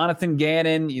Ossenfort, Jonathan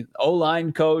Gannon,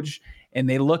 O-line coach, and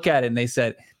they look at it and they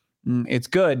said, It's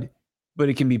good, but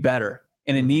it can be better.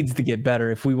 And it needs to get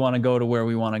better if we want to go to where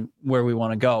we want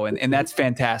to go. And that's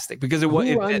fantastic because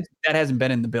that hasn't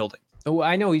been in the building. Oh,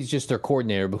 I know he's just their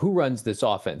coordinator, but who runs this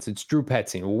offense? It's Drew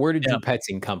Petzing. Well, where did Drew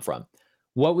Petzing come from?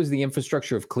 What was the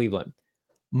infrastructure of Cleveland?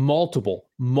 Multiple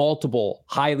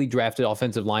highly drafted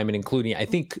offensive linemen, including, I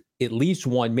think, at least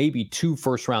one, maybe two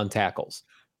first-round tackles,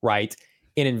 right?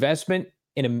 An investment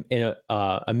in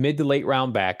a mid to late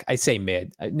round back. I say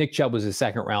mid. Nick Chubb was a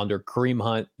second rounder. Kareem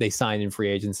Hunt, they signed in free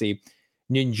agency.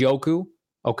 Njoku,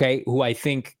 okay, who I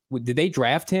think, did they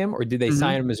draft him or did they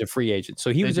sign him as a free agent?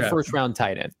 So he was a first-round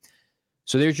tight end.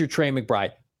 So there's your Trey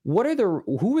McBride. Who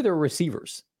are their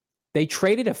receivers? They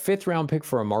traded a 5th-round pick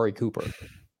for Amari Cooper.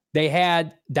 They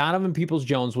had Donovan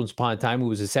Peoples-Jones once upon a time, who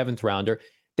was a 7th rounder.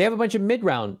 They have a bunch of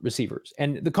mid-round receivers.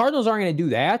 And the Cardinals aren't going to do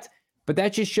that, but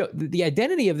that just shows the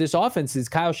identity of this offense is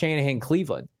Kyle Shanahan,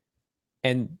 Cleveland.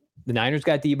 And the Niners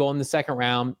got Debo in the 2nd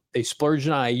round. They splurged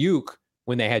on Ayuk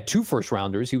when they had 2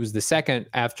 first-rounders. He was the second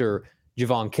after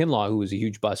Javon Kinlaw, who was a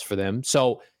huge bust for them.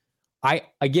 So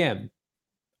again,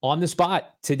 on the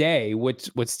spot today,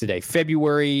 what's today?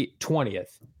 February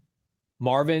 20th.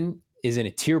 Marvin is in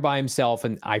a tier by himself,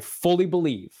 and I fully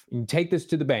believe, and take this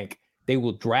to the bank, they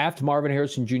will draft Marvin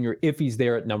Harrison Jr. if he's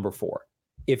there at number 4.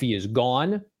 If he is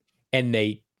gone, and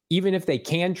even if they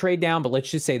can trade down, but let's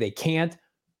just say they can't,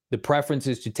 the preference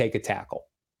is to take a tackle.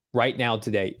 Right now,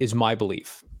 today, is my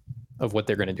belief of what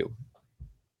they're going to do.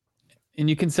 And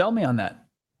you can sell me on that.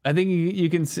 I think you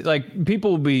can see, like,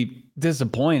 people will be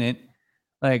disappointed.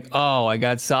 Like, oh, I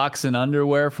got socks and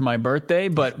underwear for my birthday.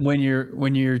 But when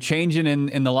you're changing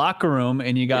in the locker room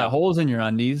and you got holes in your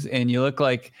undies and you look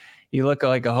like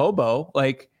a hobo,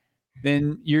 like,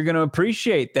 then you're going to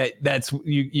appreciate that's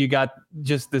you got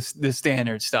just the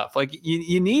standard stuff. Like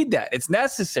you need that. It's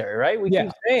necessary, right? We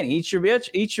keep saying eat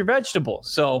your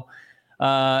vegetables. So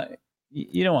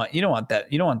you don't want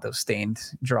that. You don't want those stained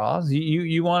draws.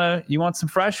 You want some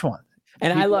fresh ones.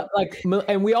 And I love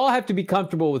and we all have to be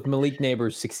comfortable with Malik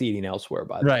Neighbors succeeding elsewhere,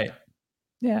 by the way. Right.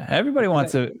 Yeah. Everybody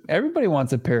wants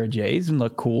a pair of J's and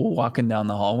look cool walking down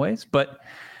the hallways, but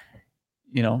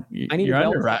your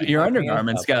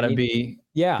undergarments got to be.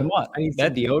 Yeah. Come on. I need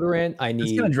that deodorant.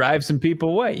 It's going to drive some people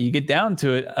away. You get down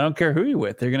to it. I don't care who you're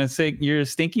with. They're going to say you're a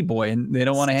stinky boy and they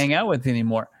don't want to hang out with you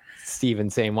anymore. Steven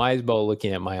saying, why is Bo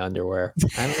looking at my underwear?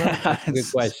 I don't know. That's a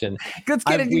good question. Let's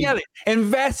get it together.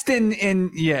 Invest in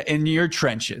your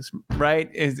trenches,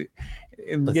 right?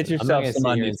 Get yourself some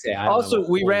undies. Also,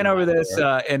 we ran over this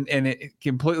and it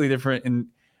completely different. And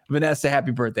Vanessa,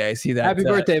 happy birthday. I see that. Happy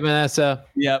birthday, Vanessa.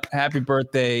 Yep. Happy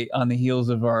birthday on the heels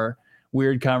of our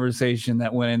weird conversation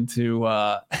that went into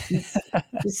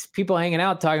just people hanging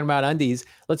out talking about undies.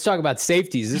 Let's talk about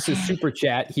safeties. This is super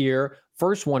chat here.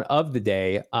 First one of the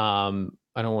day. I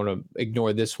don't want to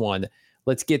ignore this one.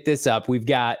 Let's get this up. We've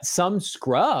got Some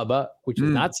Scrub, which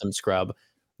is not Some Scrub.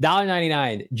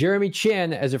 $1.99. Jeremy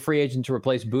Chin as a free agent to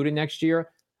replace Buda next year.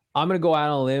 I'm going to go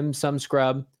out on a limb, Some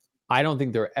Scrub. I don't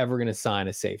think they're ever going to sign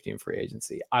a safety in free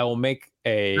agency. I will make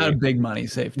not a big money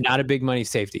safety. Not a big money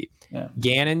safety. Yeah.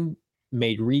 Gannon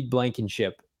made Reed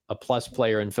Blankenship a plus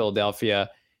player in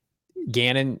Philadelphia.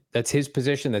 Gannon, that's his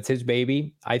position. That's his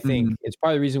baby. I think it's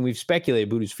part of the reason we've speculated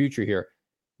Buda's future here.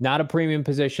 Not a premium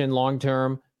position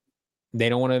long-term. They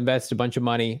don't want to invest a bunch of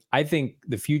money. I think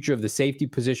the future of the safety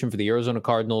position for the Arizona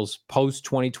Cardinals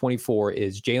post-2024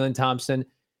 is Jalen Thompson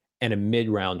and a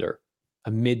mid-rounder,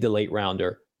 a mid to late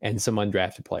rounder, and some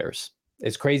undrafted players.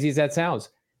 As crazy as that sounds.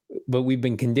 But we've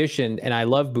been conditioned, and I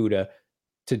love Buda,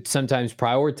 to sometimes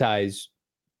prioritize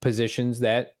positions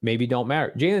that maybe don't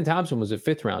matter. Jalen Thompson was a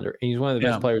 5th rounder, and he's one of the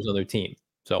best players on their team.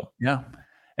 So yeah,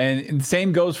 and the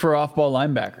same goes for off-ball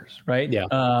linebackers, right? Yeah.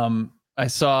 I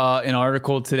saw an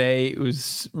article today.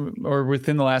 Or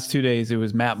within the last 2 days, it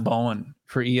was Matt Bowen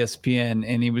for ESPN,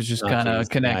 and he was just kind of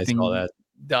connecting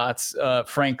dots.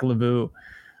 Frank LeVoux,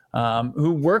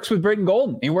 who works with Britton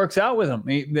Golden, he works out with him.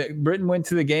 Britton went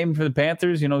to the game for the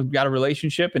Panthers. Got a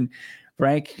relationship, and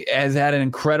Frank has had an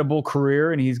incredible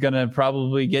career, and he's going to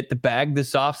probably get the bag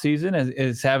this offseason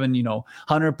as having,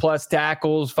 100-plus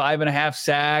tackles, 5.5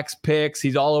 sacks, picks.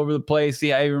 He's all over the place.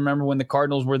 Yeah, I remember when the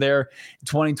Cardinals were there in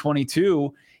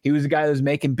 2022, he was the guy that was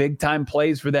making big-time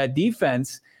plays for that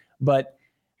defense. But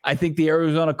I think the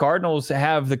Arizona Cardinals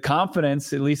have the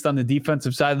confidence, at least on the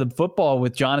defensive side of the football,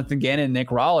 with Jonathan Gannon and Nick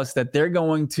Rallis, that they're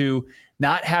going to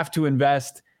not have to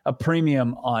invest a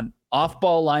premium on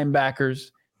off-ball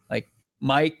linebackers,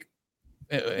 Mike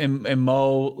and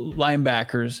Mo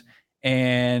linebackers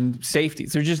and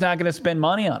safeties. They're just not going to spend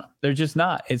money on them. They're just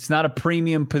not. It's not a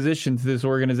premium position to this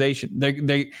organization.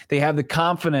 They have the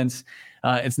confidence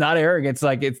It's not arrogance.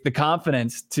 Like, it's the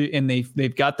confidence and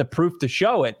they've got the proof to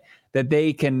show it, that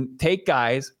they can take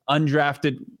guys,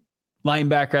 undrafted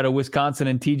linebacker out of Wisconsin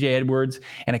and TJ Edwards,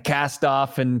 and a cast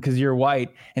off and Kazir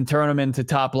White, and turn them into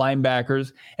top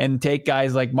linebackers, and take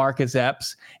guys like Marcus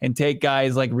Epps and take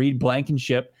guys like Reed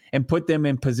Blankenship and put them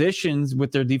in positions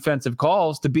with their defensive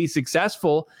calls to be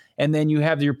successful. And then you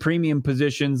have your premium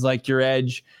positions like your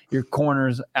edge, your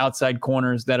corners, outside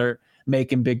corners that are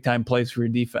making big time plays for your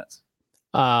defense.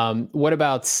 What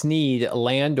about Snead,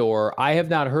 Landor? I have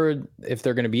not heard if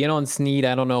they're going to be in on Snead.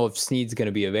 I don't know if Snead's going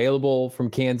to be available from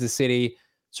Kansas City.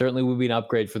 Certainly would be an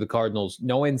upgrade for the Cardinals.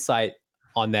 No insight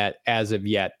on that as of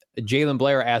yet. Jalen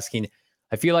Blair asking,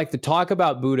 I feel like the talk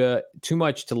about Buddha too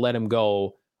much to let him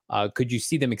go. Could you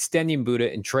see them extending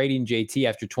Buddha and trading JT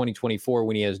after 2024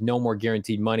 when he has no more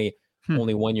guaranteed money,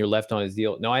 only 1 year left on his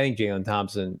deal? No, I think Jalen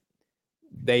Thompson,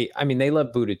 they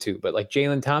love Buddha too, but like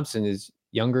Jalen Thompson is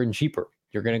younger and cheaper.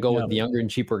 You're going to go with the younger and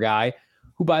cheaper guy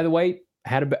who, by the way,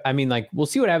 we'll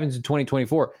see what happens in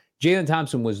 2024. Jalen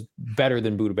Thompson was better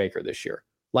than Budda Baker this year,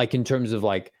 like in terms of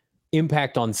like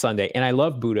impact on Sunday. And I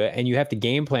love Budda, and you have to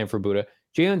game plan for Budda.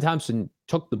 Jalen Thompson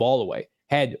took the ball away,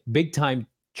 had big time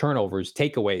turnovers,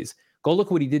 takeaways. Go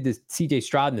look what he did to CJ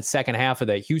Stroud in the second half of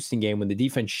that Houston game when the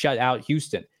defense shut out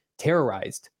Houston,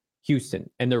 terrorized Houston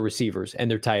and their receivers and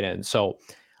their tight ends. So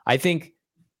I think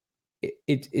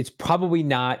it's probably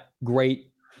not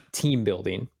great team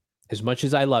building as much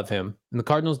as I love him. And the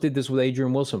Cardinals did this with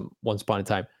Adrian Wilson once upon a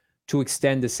time to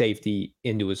extend the safety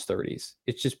into his 30s.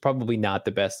 It's just probably not the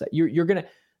best.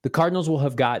 The Cardinals will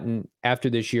have gotten, after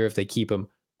this year, if they keep him,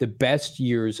 the best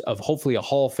years of hopefully a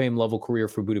Hall of Fame level career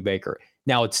for Budda Baker.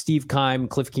 Now it's Steve Keim,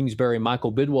 Cliff Kingsbury,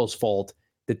 Michael Bidwell's fault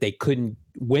that they couldn't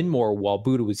win more while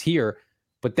Budda was here.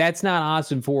 But that's not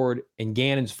Austin Ford and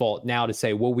Gannon's fault now to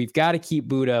say, well, we've got to keep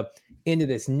Budda into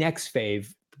this next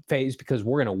phase because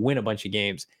we're going to win a bunch of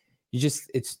games.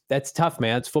 That's tough,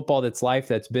 man. It's football, that's life,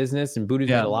 that's business. And Budda's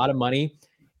made a lot of money.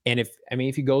 And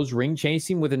if he goes ring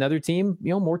chasing with another team,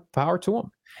 more power to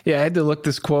him. Yeah, I had to look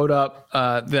this quote up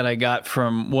that I got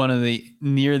from one of the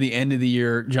near the end of the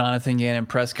year Jonathan Gannon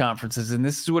press conferences. And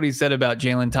this is what he said about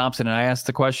Jalen Thompson. And I asked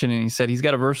the question, and he said, he's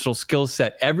got a versatile skill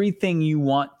set. Everything you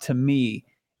want to me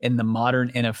in the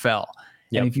modern NFL.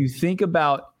 Yep. And if you think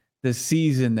about the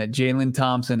season that Jalen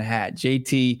Thompson had,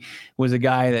 JT was a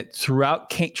guy that throughout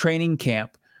training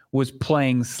camp was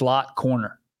playing slot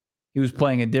corner. He was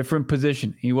playing a different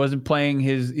position. He wasn't playing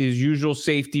his usual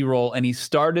safety role, and he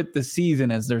started the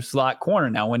season as their slot corner.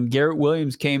 Now, when Garrett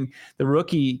Williams came, the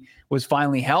rookie was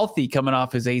finally healthy coming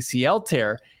off his ACL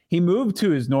tear, he moved to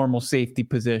his normal safety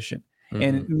position. Mm-hmm.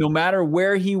 And no matter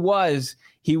where he was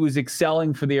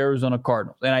excelling for the Arizona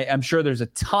Cardinals. And I'm sure there's a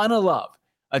ton of love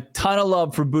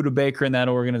for Budda Baker in that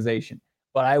organization.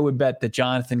 But I would bet that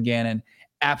Jonathan Gannon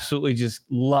absolutely just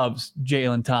loves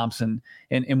Jalen Thompson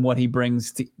and what he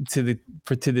brings to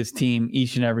this team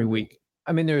each and every week.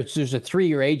 I mean, there's a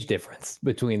 3-year age difference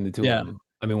between the two of them.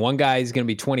 I mean, one guy is going to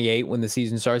be 28 when the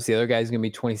season starts. The other guy is going to be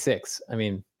 26. I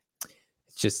mean,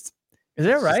 it's just. Is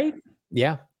that right?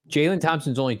 Yeah. Jalen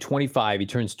Thompson's only 25. He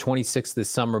turns 26 this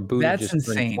summer. Budda just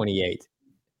turned 28.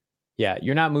 Yeah,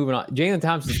 you're not moving on. Jalen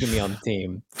Thompson's going to be on the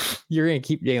team. You're going to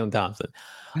keep Jalen Thompson.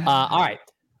 All right.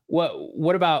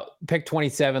 What about pick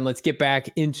 27? Let's get back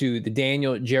into the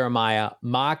Daniel Jeremiah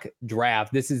mock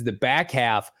draft. This is the back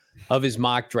half of his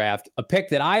mock draft, a pick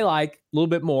that I like a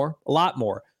lot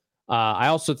more. I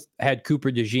also had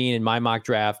Cooper DeJean in my mock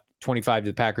draft, 25 to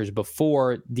the Packers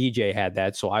before DJ had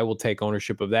that, so I will take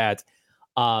ownership of that.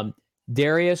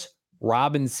 Darius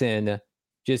Robinson,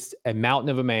 just a mountain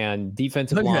of a man,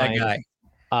 defensive line. Look at that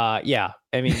guy. Yeah.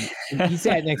 I mean, he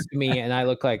sat next to me and I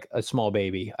look like a small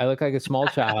baby. I look like a small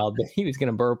child, but he was going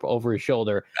to burp over his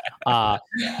shoulder.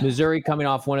 Missouri coming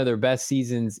off one of their best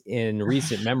seasons in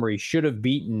recent memory, should have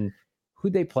beaten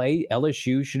who'd they play?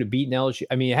 LSU, should have beaten LSU.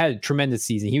 I mean, it had a tremendous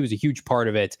season. He was a huge part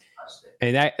of it.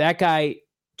 And that guy,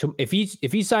 if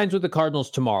he signs with the Cardinals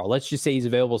tomorrow, let's just say he's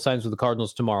available, signs with the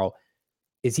Cardinals tomorrow,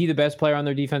 is he the best player on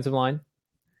their defensive line?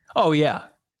 Oh, yeah.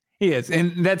 He is,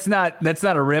 and that's not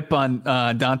a rip on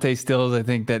Dante Stills. I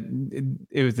think that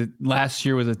last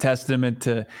year was a testament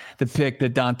to the pick that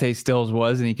Dante Stills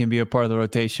was, and he can be a part of the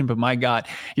rotation. But my God,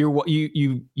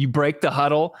 you break the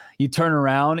huddle, you turn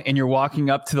around, and you're walking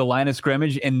up to the line of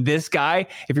scrimmage, and this guy,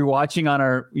 if you're watching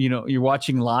you're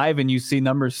watching live, and you see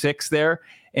number 6 there,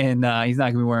 and he's not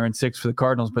going to be wearing 6 for the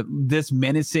Cardinals, but this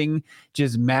menacing,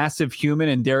 just massive human,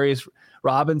 and Darius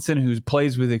Robinson, who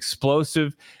plays with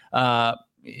explosive.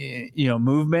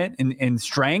 Movement and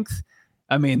strength.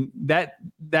 I mean, that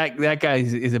guy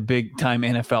is a big time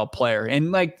NFL player.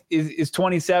 And like, is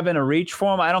 27 a reach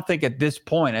for him? I don't think at this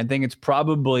point. I think it's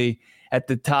probably at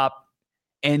the top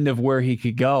end of where he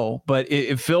could go, but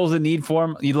it fills a need for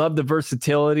him. You love the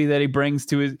versatility that he brings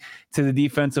to the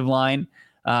defensive line.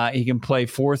 He can play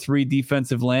 4-3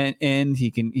 defensive end.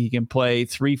 He can play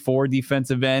 3-4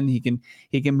 defensive end. He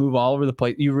can move all over the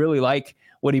place. You really like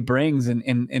what he brings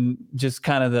and just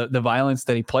kind of the violence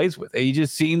that he plays with. He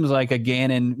just seems like a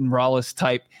Gannon Rawlis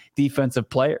type defensive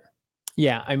player.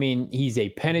 Yeah, I mean, he's a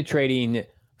penetrating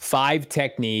 5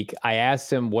 technique. I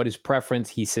asked him what his preference.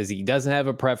 He says he doesn't have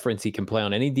a preference. He can play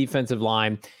on any defensive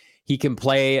line. He can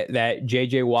play that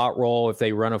J.J. Watt role if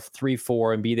they run a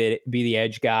 3-4 and be the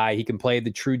edge guy. He can play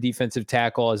the true defensive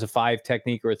tackle as a 5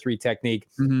 technique or a 3 technique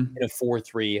in a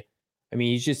 4-3. I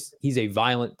mean, he's a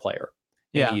violent player.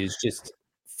 Yeah, he is just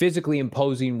physically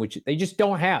imposing, which they just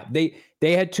don't have. They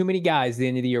had too many guys at the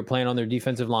end of the year playing on their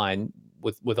defensive line,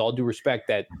 with all due respect,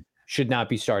 that should not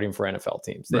be starting for NFL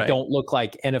teams. That don't look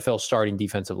like NFL starting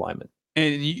defensive linemen.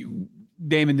 And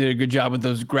Damon did a good job with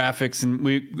those graphics, and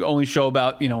we only show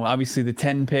about, obviously the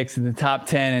 10 picks in the top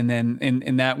 10, and then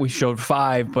in that we showed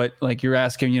 5. But like you're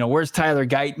asking, where's Tyler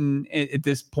Guyton at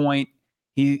this point?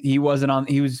 He wasn't on.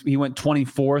 He went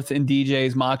 24th in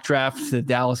DJ's mock draft to the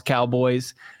Dallas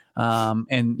Cowboys.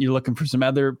 And you're looking for some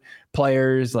other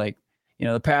players like,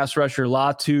 the pass rusher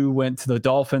Latu went to the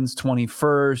Dolphins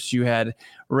 21st. You had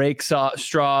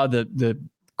Straw, the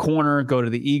corner, go to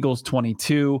the Eagles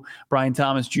 22. Brian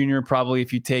Thomas Jr. probably,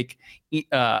 if you take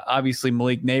obviously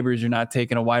Malik Neighbors, you're not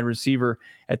taking a wide receiver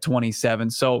at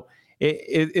 27. So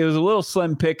it was a little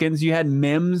slim pickings. You had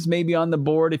Mims maybe on the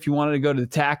board if you wanted to go to the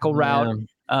tackle route.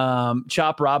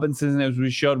 Chop Robinson, as we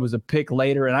showed, was a pick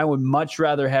later, and I would much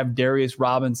rather have Darius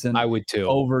Robinson. I would too,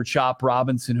 over Chop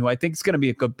Robinson, who I think is going to be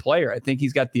a good player. I think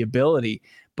he's got the ability,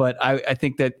 but I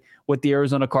think that what the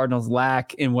Arizona Cardinals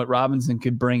lack and what Robinson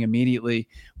could bring immediately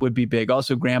would be big.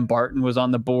 Also, Graham Barton was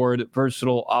on the board,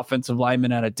 versatile offensive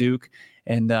lineman out of Duke,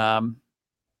 and I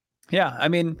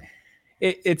mean,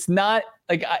 it's not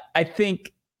like I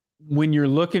think when you're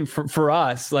looking for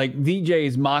us, like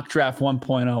DJ's mock draft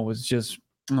 1.0 was just.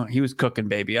 He was cooking,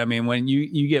 baby. I mean, when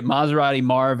you get Maserati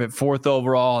Marv at 4th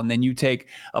overall, and then you take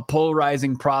a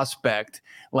polarizing prospect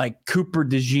like Cooper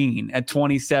DeJean at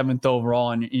 27th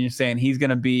overall, and you're saying he's going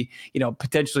to be,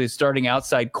 potentially a starting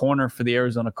outside corner for the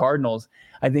Arizona Cardinals,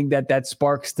 I think that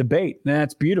sparks debate, and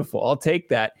that's beautiful. I'll take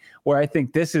that. Where I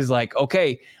think this is like,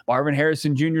 okay, Marvin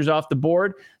Harrison Jr. is off the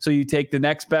board, so you take the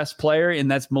next best player, and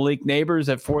that's Malik Neighbors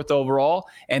at 4th overall,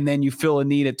 and then you fill a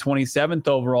need at 27th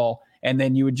overall. And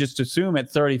then you would just assume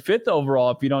at 35th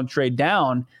overall, if you don't trade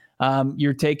down,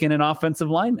 you're taking an offensive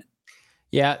lineman.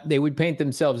 Yeah, they would paint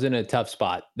themselves in a tough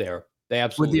spot there. They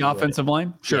absolutely with the offensive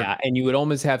line? Sure. Yeah, and you would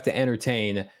almost have to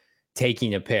entertain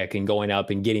taking a pick and going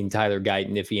up and getting Tyler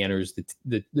Guyton if he enters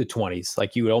the 20s.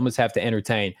 Like, you would almost have to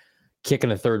entertain kicking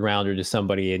a 3rd rounder to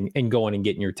somebody and going and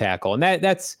getting your tackle. And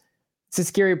it's a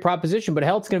scary proposition, but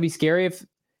hell, it's going to be scary if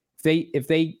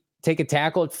they take a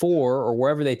tackle at 4 or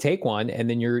wherever they take one, and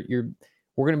then we're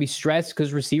going to be stressed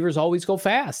because receivers always go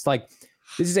fast. Like,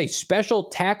 this is a special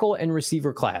tackle and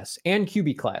receiver class and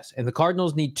QB class, and the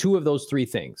Cardinals need 2 of those 3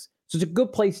 things. So it's a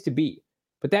good place to be.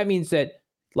 But that means that,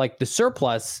 like, the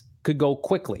surplus could go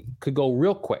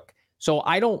real quick. So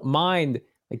I don't mind,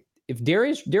 like, if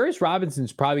Darius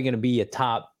Robinson's probably going to be a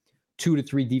top 2 to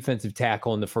 3 defensive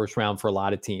tackle in the first round for a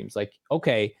lot of teams. Like,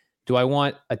 okay, do I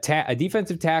want a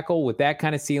defensive tackle with that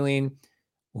kind of ceiling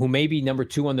who may be number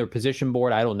 2 on their position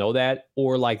board? I don't know that.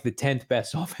 Or like the 10th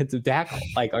best offensive tackle.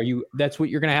 Like, that's what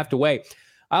you're going to have to weigh.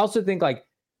 I also think, like,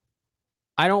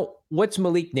 what's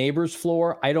Malik Neighbors'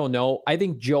 floor? I don't know. I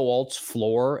think Joe Alt's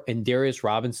floor and Darius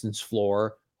Robinson's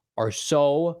floor are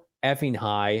so effing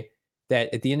high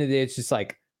that at the end of the day, it's just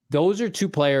like, those are 2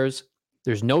 players.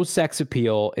 There's no sex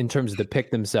appeal in terms of the pick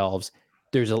themselves.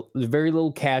 There's a very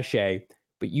little cachet.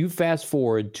 But you fast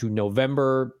forward to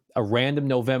November, a random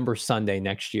November Sunday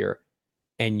next year,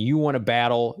 and you want to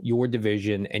battle your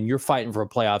division and you're fighting for a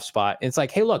playoff spot. And it's like,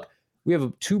 hey, look, we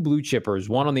have 2 blue chippers,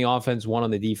 one on the offense, one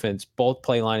on the defense, both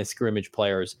play line of scrimmage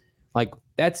players. Like,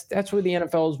 that's where the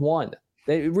NFL has won.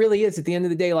 It really is. At the end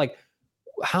of the day, like,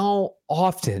 how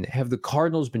often have the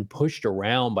Cardinals been pushed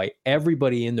around by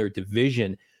everybody in their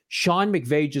division? Sean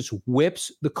McVay just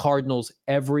whips the Cardinals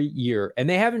every year, and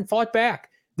they haven't fought back.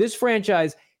 This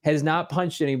franchise has not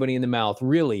punched anybody in the mouth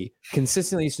really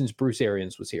consistently since Bruce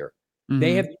Arians was here.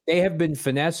 Mm-hmm. They have been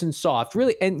finesse and soft,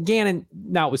 really. And Gannon,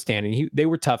 notwithstanding, they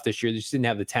were tough this year. They just didn't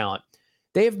have the talent.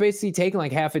 They have basically taken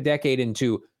like half a decade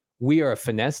into, we are a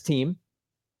finesse team.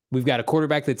 We've got a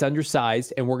quarterback that's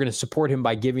undersized, and we're going to support him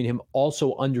by giving him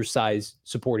also undersized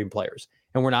supporting players.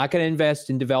 And we're not going to invest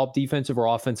in develop defensive or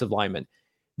offensive linemen.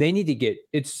 They need to get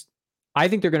I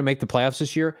think they're going to make the playoffs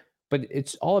this year, but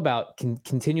it's all about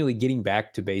continually getting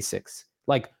back to basics.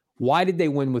 Like, why did they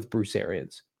win with Bruce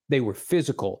Arians? They were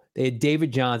physical. They had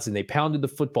David Johnson. They pounded the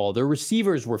football. Their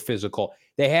receivers were physical.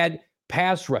 They had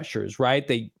pass rushers, right?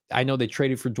 I know they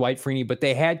traded for Dwight Freeney, but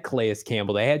they had Calais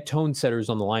Campbell. They had tone setters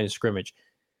on the line of scrimmage.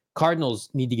 Cardinals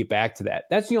need to get back to that.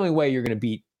 That's the only way you're going to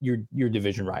beat your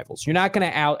division rivals. You're not going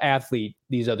to out-athlete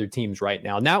these other teams right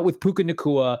now. Not with Puka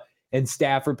Nacua and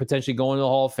Stafford potentially going to the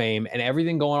Hall of Fame and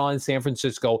everything going on in San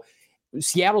Francisco.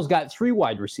 Seattle's got 3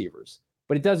 wide receivers,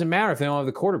 but it doesn't matter if they don't have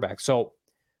the quarterback. So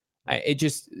it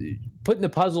just putting the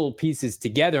puzzle pieces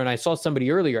together. And I saw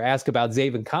somebody earlier ask about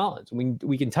Zaven Collins.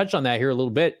 We can touch on that here a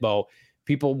little bit, Bo.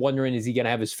 People wondering, is he going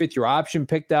to have his 5th-year option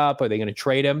picked up? Are they going to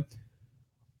trade him?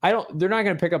 They're not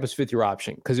going to pick up his 5th-year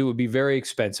option because it would be very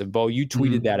expensive. Bo, you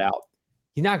tweeted that out.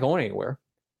 He's not going anywhere.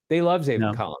 They love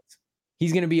Zaven Collins.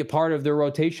 He's going to be a part of their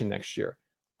rotation next year.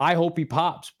 I hope he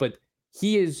pops, but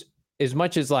he is, as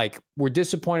much as like we're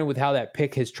disappointed with how that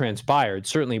pick has transpired,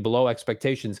 certainly below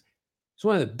expectations, he's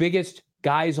one of the biggest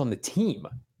guys on the team.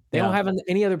 They don't have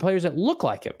any other players that look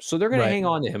like him. So they're going to hang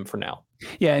on to him for now.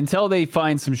 Yeah, until they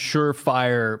find some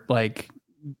surefire, like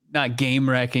not game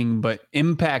wrecking, but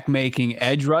impact making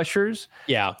edge rushers.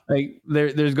 Yeah. Like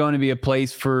there's going to be a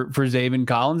place for Zaven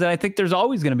Collins. And I think there's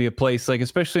always going to be a place, like,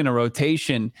 especially in a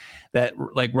rotation that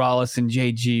like Rollis and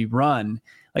JG run.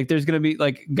 Like there's going to be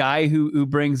like guy who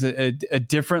brings a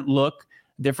different look,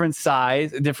 different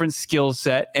size, a different skill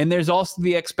set. And there's also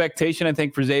the expectation, I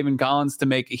think, for Zaven Collins to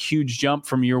make a huge jump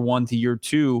from year 1 to year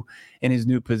 2 in his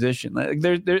new position. Like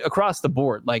they're across the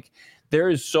board. Like there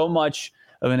is so much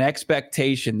of an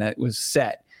expectation that was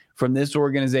set from this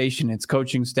organization, its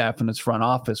coaching staff, and its front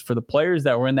office for the players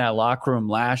that were in that locker room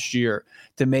last year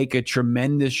to make a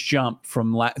tremendous jump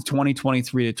from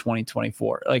 2023 to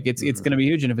 2024. Like it's going to be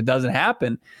huge. And if it doesn't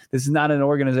happen, this is not an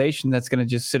organization that's going to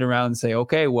just sit around and say,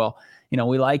 okay, well,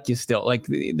 we like you still. Like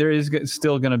there is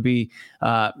still going to be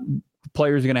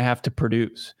players are going to have to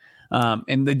produce.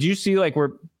 And did you see, like,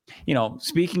 we're,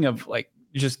 speaking of like,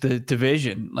 just the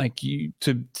division, like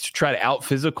to try to out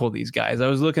physical these guys. I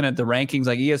was looking at the rankings,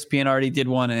 like ESPN already did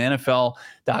one, and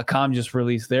NFL.com just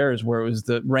released theirs where it was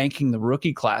ranking the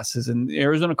rookie classes, and the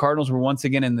Arizona Cardinals were once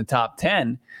again in the top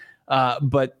 10,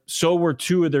 but so were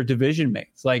 2 of their division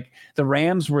mates. Like the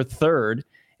Rams were 3rd,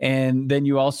 and then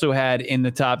you also had in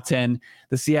the top 10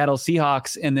 the Seattle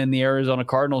Seahawks, and then the Arizona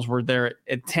Cardinals were there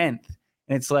at 10th.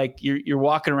 And it's like you're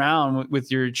walking around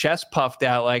with your chest puffed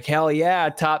out, like, hell yeah,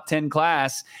 top 10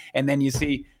 class. And then you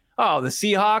see, the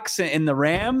Seahawks and the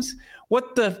Rams.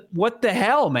 What the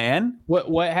hell, man?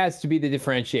 What has to be the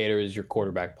differentiator is your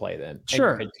quarterback play then.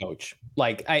 Sure. And your head coach.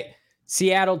 Like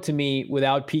Seattle, to me,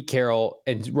 without Pete Carroll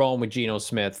and rolling with Geno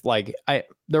Smith, like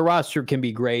the roster can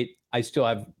be great. I still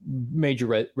have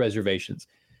major reservations.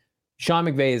 Sean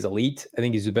McVay is elite. I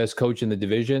think he's the best coach in the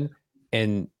division.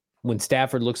 And when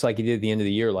Stafford looks like he did at the end of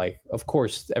the year, like, of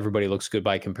course, everybody looks good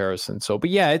by comparison. So, but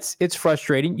yeah, it's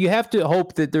frustrating. You have to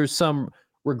hope that there's some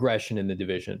regression in the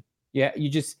division. Yeah, you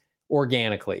just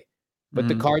organically. But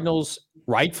the Cardinals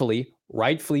rightfully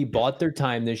bought their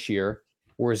time this year,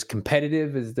 were as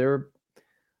competitive as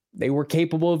they were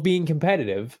capable of being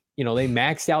competitive. They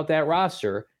maxed out that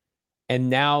roster. And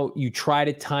now you try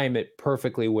to time it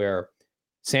perfectly where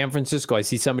San Francisco, I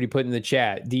see somebody put in the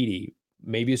chat, Didi,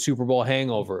 maybe a Super Bowl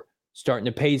hangover, starting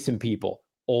to pay some people,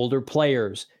 older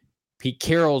players. Pete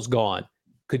Carroll's gone.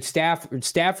 Could Stafford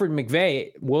and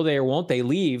McVay, will they or won't they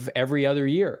leave every other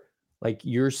year? Like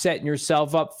you're setting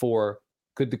yourself up for,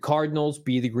 could the Cardinals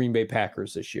be the Green Bay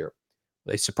Packers this year?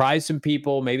 They surprise some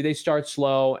people. Maybe they start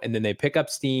slow and then they pick up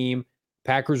steam.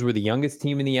 Packers were the youngest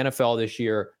team in the NFL this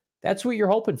year. That's what you're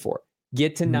hoping for.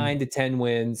 Get to 9 to 10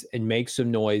 wins and make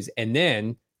some noise. And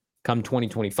then come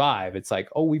 2025, it's like,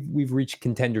 oh, we've reached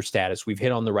contender status. We've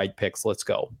hit on the right picks. Let's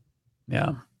go.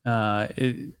 Yeah.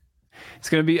 It's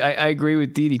going to be, I agree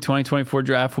with Didi. 2024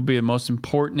 draft will be the most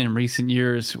important in recent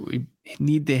years. We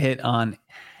need to hit on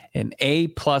an A+++++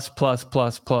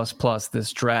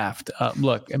 this draft.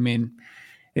 Look, I mean,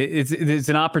 it's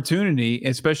an opportunity,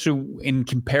 especially in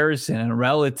comparison and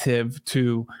relative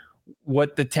to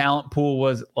what the talent pool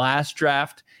was last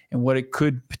draft and what it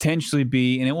could potentially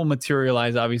be. And it will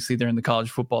materialize, obviously, during the college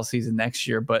football season next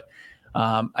year. But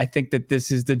I think that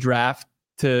this is the draft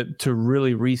to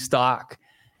really restock.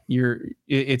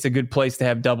 It's a good place to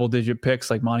have double-digit picks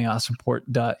like Monty Ossenport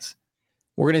does.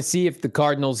 We're going to see if the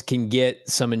Cardinals can get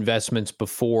some investments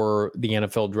before the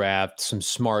NFL draft, some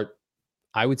smart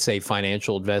I would say,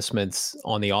 financial investments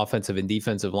on the offensive and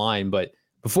defensive line. But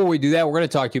before we do that, we're going to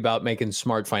talk to you about making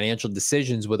smart financial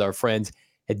decisions with our friends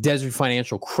at Desert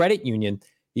Financial Credit Union,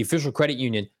 the official credit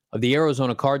union of the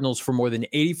Arizona Cardinals. For more than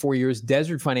 84 years,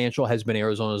 Desert Financial has been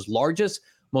Arizona's largest,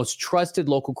 most trusted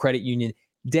local credit union,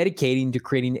 dedicating to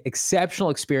creating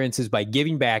exceptional experiences by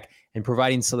giving back and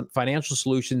providing financial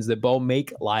solutions that both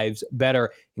make lives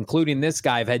better, including this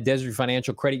guy. I've had Desert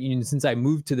Financial Credit Union since I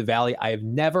moved to the Valley. I have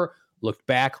never looked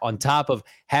back. On top of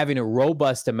having a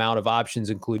robust amount of options,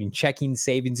 including checking,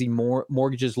 savings, and more,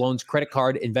 mortgages, loans, credit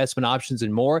card, investment options,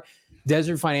 and more,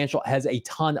 Desert Financial has a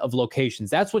ton of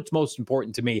locations. That's what's most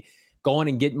important to me. Going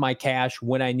and getting my cash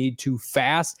when I need to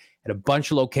fast at a bunch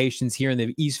of locations here in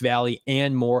the East Valley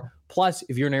and more. Plus,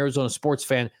 if you're an Arizona sports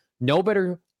fan, no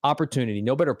better opportunity,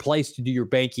 no better place to do your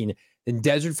banking than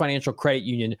Desert Financial Credit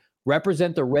Union.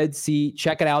 Represent the Red Sea.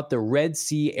 Check it out, the Red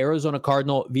Sea Arizona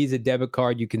Cardinal Visa debit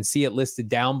card. You can see it listed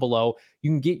down below. You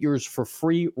can get yours for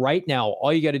free right now.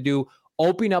 All you got to do,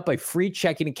 open up a free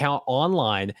checking account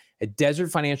online at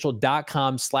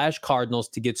desertfinancial.com/Cardinals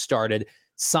to get started.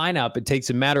 Sign up. It takes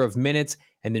a matter of minutes.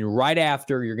 And then right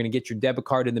after, you're going to get your debit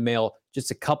card in the mail just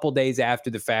a couple days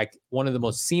after the fact. One of the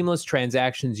most seamless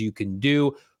transactions you can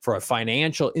do for a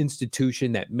financial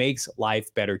institution that makes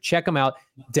life better. Check them out,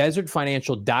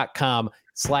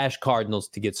 desertfinancial.com/Cardinals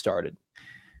to get started.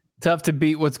 Tough to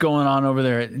beat what's going on over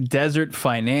there at Desert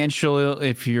Financial.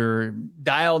 If you're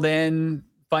dialed in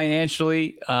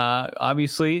financially,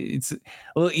 obviously it's a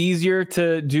little easier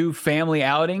to do family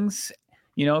outings.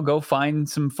 Go find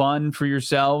some fun for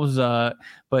yourselves.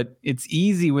 But it's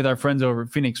easy with our friends over at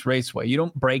Phoenix Raceway. You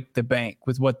don't break the bank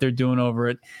with what they're doing over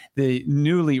at the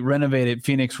newly renovated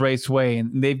Phoenix Raceway.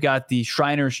 And they've got the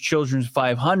Shriners Children's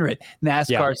 500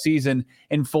 NASCAR season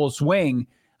in full swing.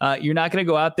 You're not going to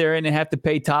go out there and have to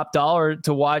pay top dollar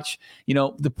to watch,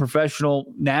 the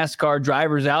professional NASCAR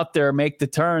drivers out there make the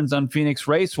turns on Phoenix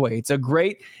Raceway. It's a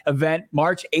great event,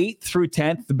 March 8th through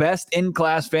 10th. The best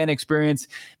in-class fan experience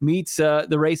meets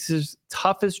the race's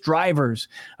toughest drivers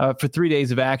for 3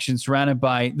 days of action, surrounded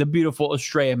by the beautiful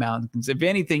Estrella Mountains. If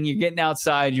anything, you're getting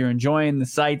outside, you're enjoying the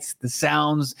sights, the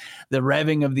sounds, the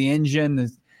revving of the engine,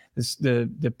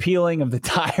 the peeling of the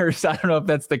tires. I don't know if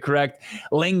that's the correct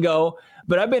lingo,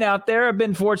 but I've been out there. I've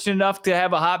been fortunate enough to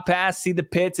have a hot pass, see the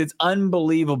pits. It's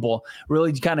unbelievable.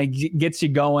 Really kind of gets you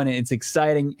going. It's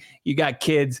exciting. You got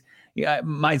kids.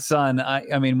 My son,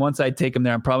 I mean, once I take him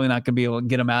there, I'm probably not going to be able to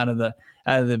get him out of the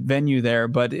venue there.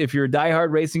 But if you're a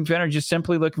diehard racing fan or just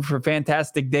simply looking for a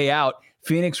fantastic day out,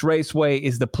 Phoenix Raceway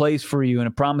is the place for you, and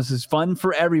it promises fun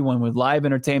for everyone with live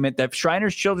entertainment. That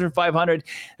Shriners Children 500,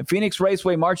 Phoenix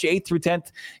Raceway, March 8th through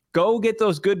 10th. Go get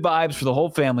those good vibes for the whole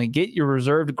family. Get your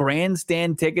reserved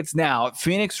grandstand tickets now at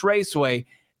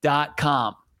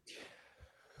phoenixraceway.com.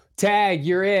 Tag,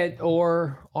 you're it,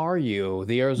 or are you?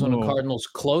 The Arizona Cardinals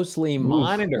closely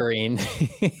monitoring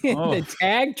the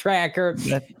tag tracker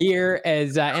here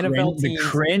as NFL teams. The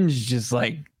cringe just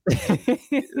like,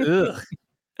 ugh.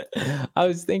 I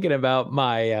was thinking about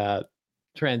my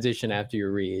transition after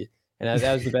your read, and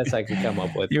that was the best I could come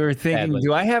up with. You were thinking,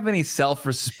 do I have any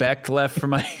self-respect left for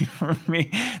me?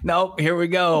 Nope, here we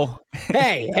go.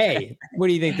 Hey, what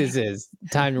do you think this is?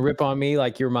 Time to rip on me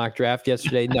like your mock draft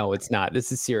yesterday? No, it's not.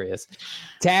 This is serious.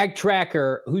 Tag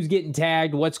tracker, who's getting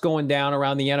tagged, what's going down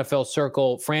around the NFL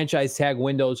circle. Franchise tag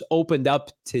windows opened up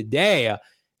today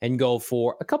and go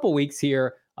for a couple weeks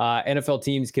here. NFL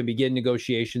teams can begin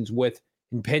negotiations with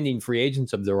impending free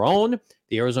agents of their own.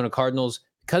 The Arizona Cardinals,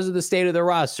 because of the state of their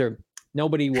roster,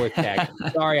 nobody worth tagging.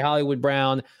 Sorry, Hollywood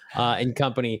Brown and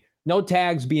company. No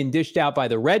tags being dished out by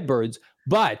the Redbirds,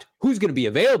 but who's going to be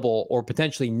available or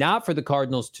potentially not for the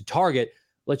Cardinals to target?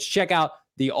 Let's check out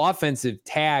the offensive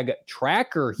tag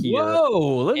tracker here.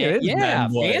 Whoa, look at it. Yeah,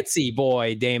 fancy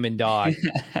boy, Damon Dog.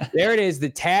 There it is, the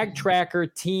tag tracker,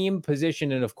 team,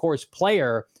 position, and of course,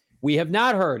 player. We have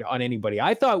not heard on anybody.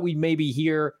 I thought we'd maybe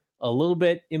hear a little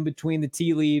bit in between the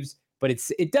tea leaves, but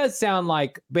it does sound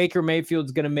like Baker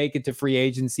Mayfield's going to make it to free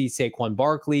agency. Saquon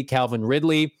Barkley, Calvin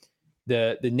Ridley.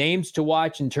 The names to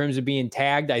watch in terms of being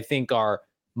tagged, I think, are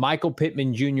Michael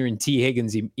Pittman Jr. and T.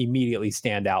 Higgins immediately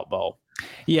stand out, Bo.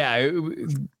 Yeah,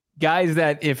 guys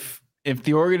that if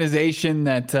the organization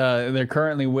that they're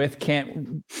currently with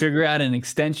can't figure out an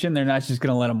extension, they're not just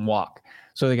going to let them walk.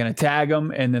 So they're going to tag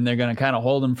them, and then they're going to kind of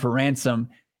hold them for ransom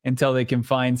until they can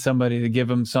find somebody to give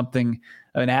them something,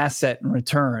 an asset in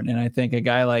return. And I think a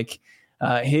guy like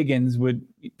Higgins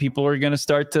people are going to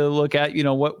start to look at,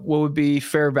 what would be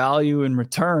fair value in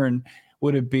return?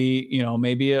 Would it be,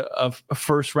 maybe a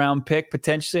first round pick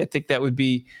potentially? I think that would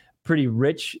be pretty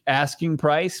rich asking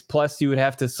price. Plus you would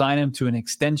have to sign him to an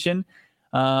extension.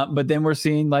 But then we're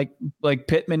seeing like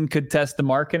Pittman could test the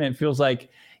market, and it feels like,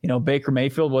 Baker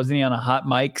Mayfield, wasn't he on a hot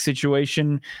mic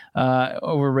situation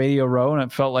over Radio Row, and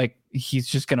it felt like he's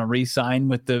just going to re-sign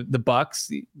with the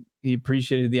Bucks. He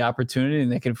appreciated the opportunity,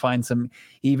 and they can find some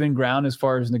even ground as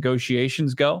far as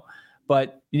negotiations go.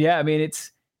 But yeah, I mean,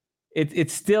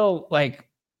 it's still like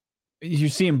you're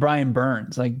seeing Brian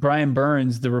Burns. Like Brian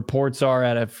Burns, the reports are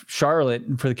out of Charlotte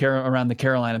and around the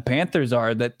Carolina Panthers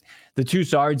are that the two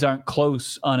sides aren't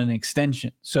close on an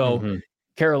extension. So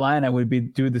Carolina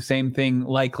would do the same thing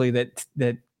likely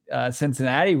that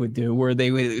Cincinnati would do, where they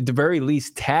would at the very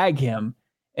least tag him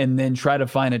and then try to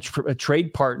find a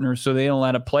trade partner so they don't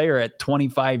let a player at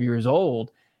 25 years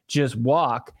old just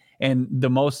walk. And the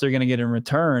most they're going to get in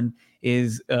return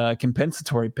is a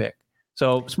compensatory pick.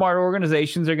 So smart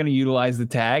organizations are going to utilize the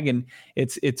tag, and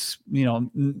it's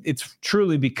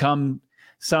truly become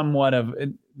somewhat of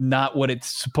not what it's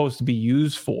supposed to be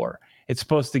used for. It's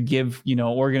supposed to give,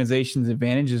 organizations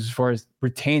advantages as far as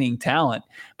retaining talent,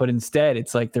 but instead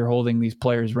it's like they're holding these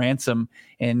players ransom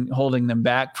and holding them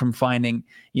back from finding,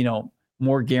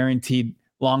 more guaranteed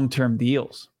long-term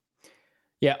deals.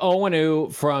 Yeah,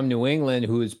 Owenu from New England,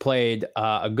 who has played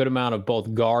a good amount of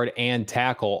both guard and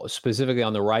tackle, specifically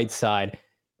on the right side,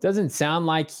 doesn't sound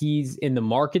like he's in the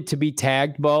market to be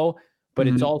tagged, Bo. But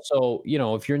it's also,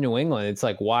 if you're New England, it's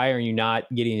like, why are you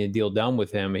not getting a deal done with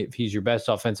him? If he's your best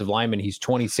offensive lineman, he's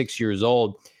 26 years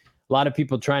old. A lot of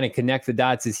people trying to connect the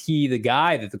dots. Is he the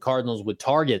guy that the Cardinals would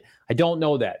target? I don't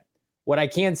know that. What I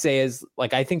can say is,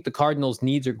 I think the Cardinals'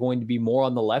 needs are going to be more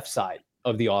on the left side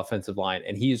of the offensive line,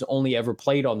 and he's only ever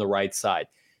played on the right side.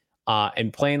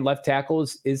 And playing left tackle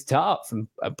is tough, and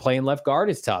playing left guard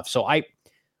is tough. So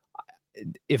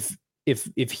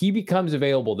if he becomes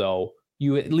available, though,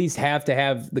 you at least have to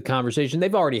have the conversation.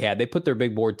 They've already had. They put their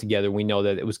big board together. We know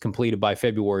that it was completed by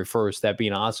February 1st, that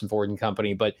being Austin Ford and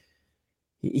company. But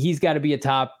he's got to be a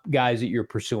top guys that you're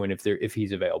pursuing if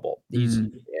he's available. He's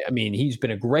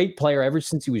been a great player ever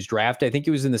since he was drafted. I think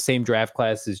he was in the same draft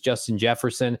class as Justin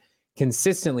Jefferson,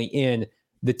 consistently in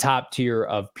the top tier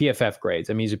of PFF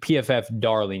grades. I mean, he's a PFF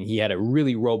darling. He had a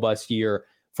really robust year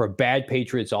for a bad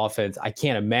Patriots offense. I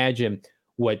can't imagine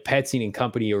what Petzing and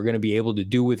company are going to be able to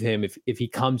do with him if he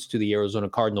comes to the Arizona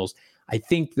Cardinals. I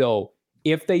think, though,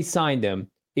 if they signed him,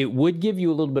 it would give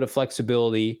you a little bit of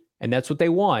flexibility, and that's what they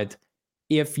want,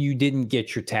 if you didn't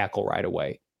get your tackle right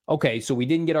away. Okay, so we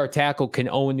didn't get our tackle. Can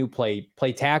Owenu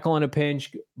play tackle in a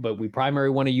pinch, but we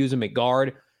primarily want to use him at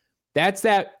guard? That's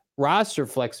that roster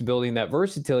flexibility and that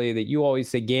versatility that you always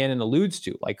say Gannon alludes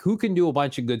to. Like, who can do a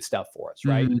bunch of good stuff for us,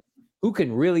 right? Who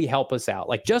can really help us out?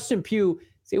 Like Justin Pugh,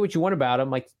 say what you want about him.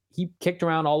 Like, he kicked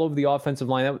around all over the offensive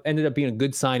line. That ended up being a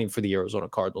good signing for the Arizona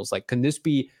Cardinals. Like, can this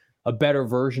be a better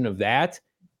version of that?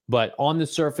 But on the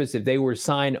surface, if they were to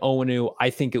sign Owenu, I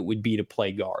think it would be to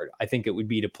play guard. I think it would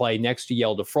be to play next to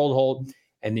Yelda Froldholt,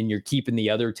 and then you're keeping the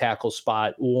other tackle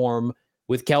spot warm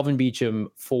with Kelvin Beachum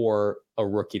for a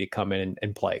rookie to come in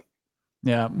and play.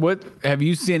 Yeah. What have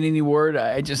you seen any word?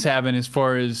 I just haven't, as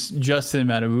far as Justin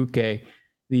Madubuike,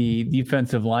 the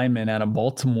defensive lineman out of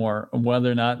Baltimore,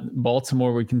 whether or not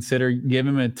Baltimore would consider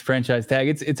giving him a franchise tag.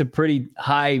 It's a pretty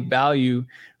high value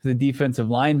for the defensive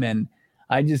lineman.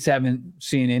 I just haven't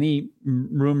seen any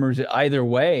rumors either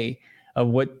way of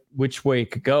which way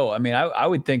it could go. I mean, I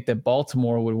would think that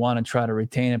Baltimore would want to try to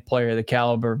retain a player of the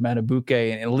caliber of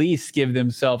Madubuike and at least give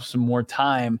themselves some more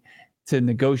time to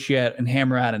negotiate and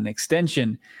hammer out an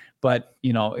extension. But,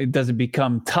 it doesn't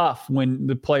become tough when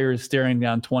the player is staring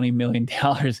down $20 million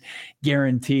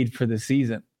guaranteed for the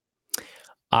season.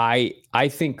 I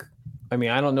think, I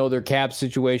don't know their cap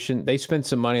situation. They spent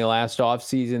some money last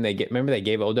offseason. Remember they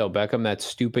gave Odell Beckham that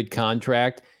stupid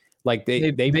contract. Like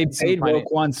they paid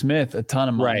Roquan Smith a ton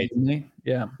of money, right? Didn't they?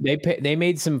 Yeah, they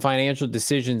made some financial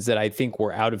decisions that I think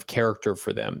were out of character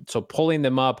for them. So pulling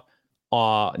them up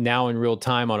now in real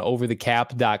time on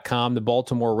overthecap.com, the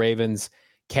Baltimore Ravens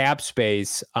cap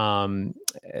space, they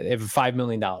have $5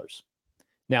 million.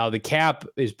 Now the cap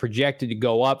is projected to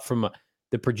go up from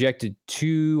the projected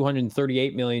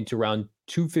 $238 million to around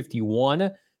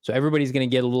 $251. So everybody's going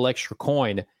to get a little extra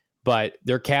coin, but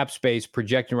their cap space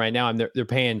projecting right now, and they're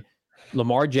paying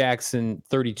Lamar Jackson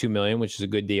 $32 million, which is a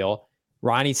good deal.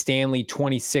 Ronnie Stanley,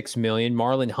 $26 million.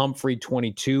 Marlon Humphrey,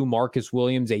 $22. Marcus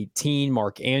Williams, $18.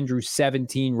 Mark Andrews,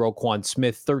 $17. Roquan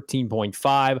Smith,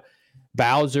 $13.5.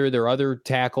 Bowser, their other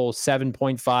tackle,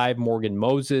 $7.5. Morgan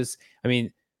Moses.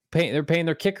 They're paying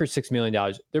their kicker $6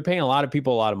 million. They're paying a lot of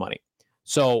people a lot of money.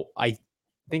 So I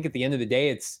think at the end of the day,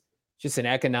 it's just an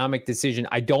economic decision.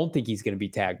 I don't think he's going to be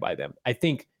tagged by them. I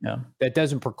think that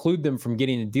doesn't preclude them from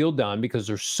getting a deal done because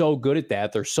they're so good at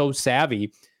that. They're so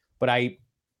savvy. But I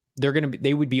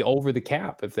they would be over the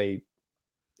cap if they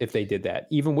did that,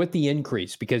 even with the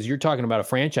increase, because you're talking about a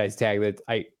franchise tag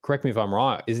that correct me if I'm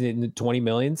wrong, isn't it in $20+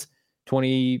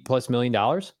 million?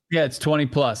 Yeah, it's 20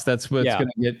 plus. That's what's going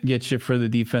to get you for the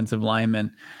defensive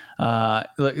lineman.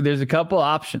 Look, there's a couple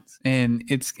options, and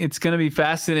it's going to be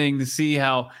fascinating to see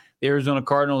how the Arizona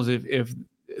Cardinals, if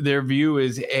their view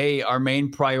is our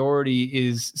main priority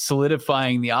is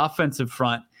solidifying the offensive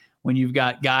front, when you've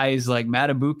got guys like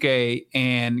Madubuike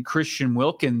and Christian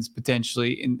Wilkins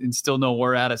potentially, and still know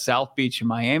we're out of South Beach in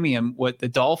Miami, and what the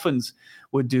Dolphins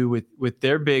would do with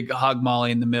their big hog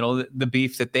molly in the middle, the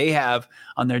beef that they have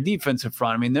on their defensive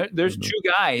front. I mean, there's two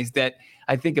guys that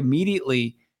I think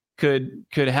immediately could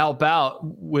help out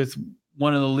with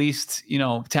one of the least,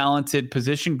 talented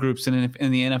position groups in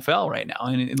the NFL right now.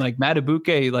 And like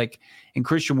Madubuike, and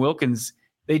Christian Wilkins,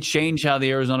 they change how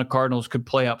the Arizona Cardinals could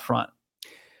play up front.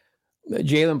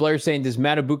 Jalen Blair saying, does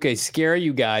Madubuike scare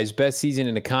you guys? Best season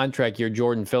in a contract year,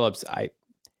 Jordan Phillips. I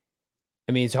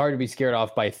mean, it's hard to be scared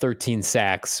off by 13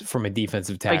 sacks from a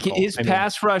defensive tackle. His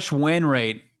pass rush win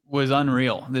rate was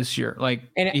unreal this year.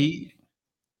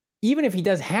 Even if he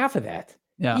does half of that,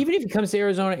 even if he comes to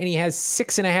Arizona and he has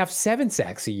 6.5, 7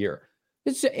 sacks a year,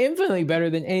 it's infinitely better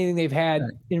than anything they've had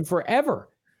in forever.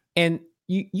 And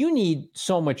you need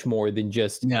so much more than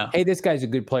just, hey, this guy's a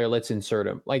good player, let's insert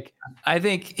him. I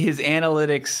think his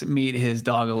analytics meet his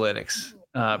dogalytics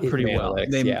pretty well.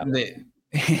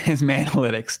 His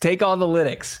manalytics. Take all the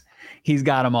lytics. He's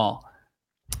got them all.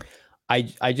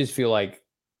 I just feel like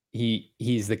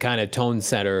he's the kind of tone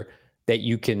setter that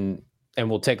you can, and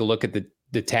we'll take a look at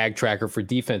the tag tracker for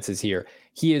defenses here.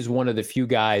 He is one of the few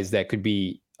guys that could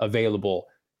be available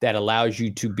that allows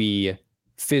you to be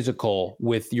physical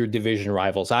with your division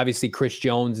rivals. Obviously, Chris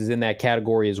Jones is in that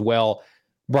category as well.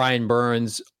 Brian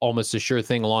Burns, almost a sure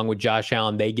thing, along with Josh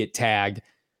Allen, they get tagged.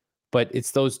 But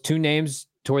it's those two names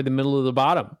toward the middle of the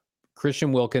bottom: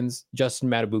 Christian Wilkins, Justin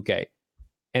Madubuike.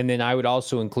 And then I would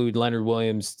also include Leonard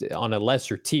Williams on a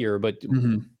lesser tier, but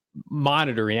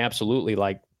monitoring absolutely.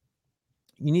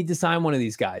 You need to sign one of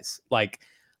these guys. I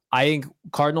think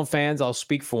Cardinal fans, I'll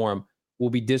speak for them, will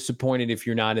be disappointed if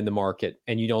you're not in the market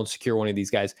and you don't secure one of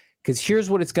these guys. Because here's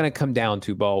what it's going to come down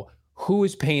to, Bo. Who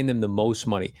is paying them the most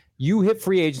money? You hit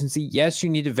free agency. Yes,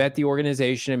 you need to vet the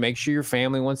organization and make sure your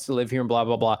family wants to live here and blah,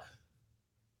 blah, blah.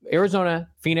 Arizona,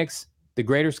 Phoenix, the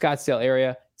greater Scottsdale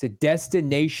area, it's a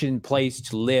destination place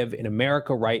to live in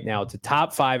America right now. It's a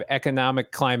top 5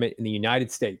 economic climate in the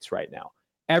United States right now.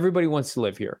 Everybody wants to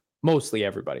live here. Mostly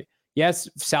everybody. Yes,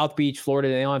 South Beach, Florida,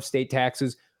 they don't have state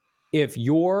taxes. If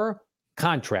your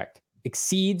contract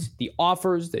exceeds the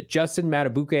offers that Justin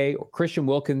Madubuike or Christian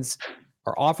Wilkins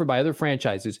are offered by other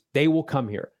franchises, they will come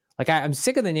here. I'm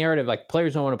sick of the narrative,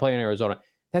 players don't want to play in Arizona.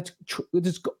 That's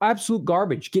absolute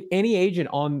garbage. Get any agent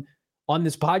on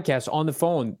this podcast on the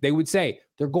phone. They would say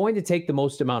they're going to take the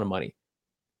most amount of money.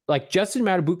 Justin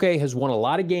Madubuike has won a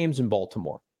lot of games in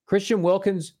Baltimore. Christian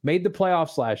Wilkins made the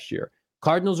playoffs last year.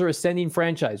 Cardinals are ascending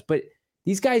franchise, but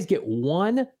these guys get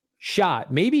one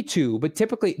shot, maybe two, but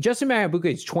typically Justin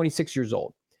Madubuike is 26 years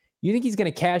old. You think he's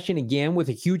going to cash in again with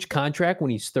a huge contract when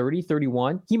he's 30,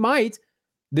 31? He might.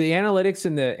 The analytics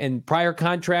and prior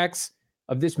contracts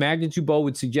of this magnitude, Bo,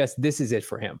 would suggest this is it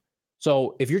for him.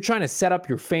 So if you're trying to set up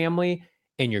your family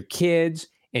and your kids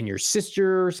and your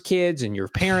sister's kids and your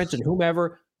parents and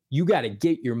whomever, you got to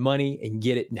get your money and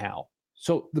get it now.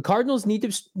 So the Cardinals need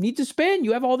to spend.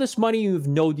 You have all this money. You have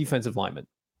no defensive lineman.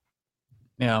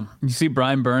 Yeah. You see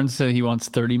Brian Burns said he wants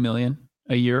 $30 million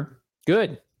a year.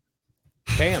 Good.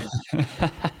 Pay him.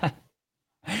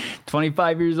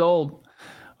 25 years old.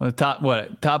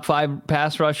 Top 5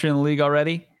 pass rusher in the league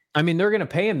already? I mean, they're going to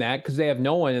pay him that because they have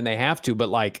no one and they have to,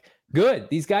 but good.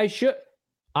 These guys should.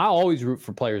 I always root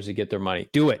for players to get their money.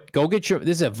 Do it. Go get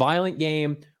this is a violent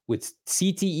game with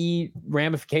CTE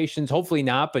ramifications. Hopefully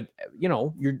not, but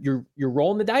you're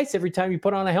rolling the dice every time you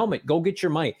put on a helmet. Go get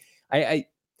your money.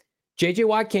 JJ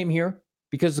Watt came here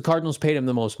because the Cardinals paid him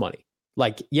the most money.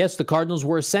 Yes, the Cardinals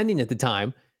were ascending at the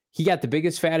time. He got the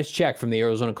biggest, fattest check from the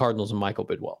Arizona Cardinals and Michael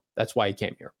Bidwell. That's why he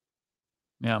came here.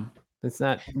 Yeah. It's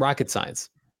not rocket science.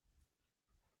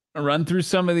 I'll run through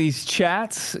some of these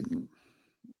chats.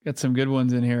 Got some good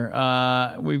ones in here.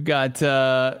 We've got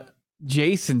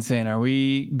Jason saying, are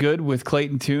we good with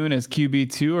Clayton Tune as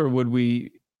QB2, or would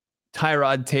we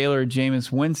Tyrod Taylor,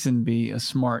 Jameis Winston be a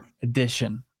smart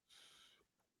addition?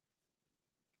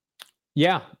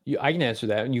 Yeah, I can answer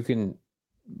that, and you can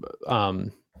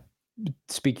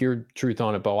speak your truth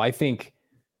on it, Bo. I think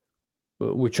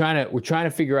we're trying to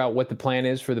figure out what the plan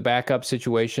is for the backup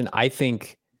situation. I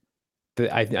think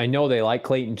that I know they like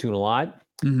Clayton Tune a lot.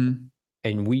 Mm-hmm.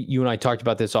 and you and I talked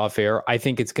about this off air. I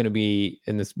think it's going to be,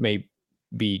 and this may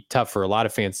be tough for a lot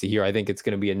of fans to hear, I think it's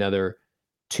going to be another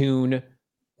Tune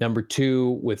number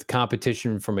 2 with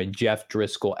competition from a Jeff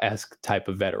Driscoll-esque type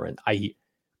of veteran.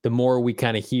 The more we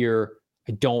kind of hear,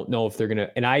 I don't know if they're going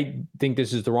to, and I think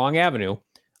this is the wrong avenue.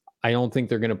 I don't think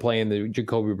they're going to play in the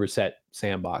Jacoby Brissett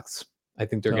sandbox. I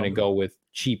think they're going to go with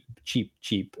cheap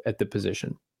at the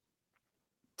position.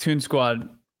 Tune squad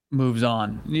moves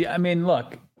on. Yeah, I mean,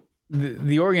 look,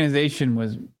 the organization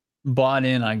was bought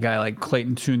in on a guy like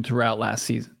Clayton Tune throughout last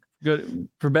season. Good,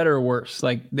 for better or worse.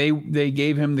 Like they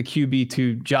gave him the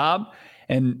QB2 job.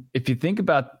 And if you think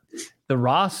about the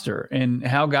roster and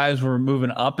how guys were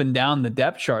moving up and down the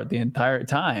depth chart the entire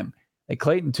time, like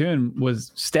Clayton Tune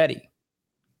was steady.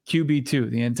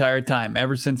 QB2 the entire time,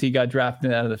 ever since he got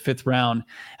drafted out of the 5th round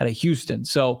out of Houston.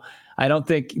 So I don't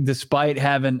think, despite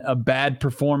having a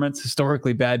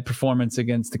historically bad performance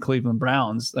against the Cleveland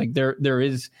Browns, like there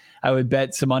is, I would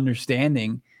bet, some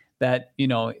understanding that,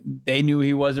 they knew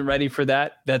he wasn't ready for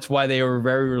that. That's why they were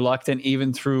very reluctant,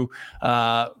 even through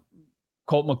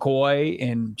Colt McCoy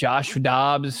and Josh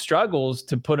Dobbs' struggles,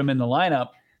 to put him in the lineup.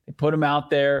 They put him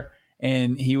out there,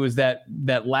 and he was that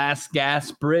last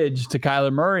gas bridge to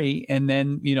Kyler Murray. And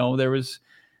then,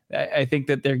 I think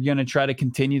that they're going to try to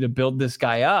continue to build this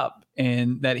guy up,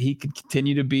 and that he could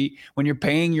continue to be, when you're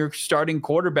paying your starting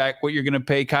quarterback what you're going to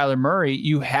pay Kyler Murray,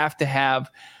 you have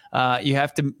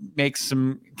to make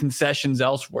some concessions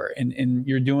elsewhere. And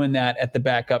you're doing that at the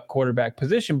backup quarterback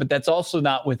position, but that's also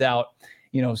not without,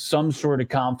 some sort of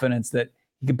confidence that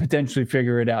you can potentially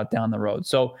figure it out down the road.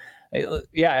 So,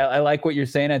 yeah, I like what you're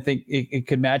saying. I think it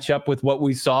could match up with what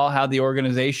we saw, how the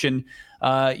organization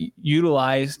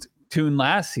utilized Tune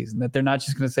last season, that they're not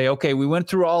just going to say, okay, we went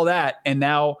through all that, and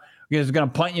now we're just going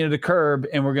to punt you to the curb,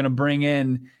 and we're going to bring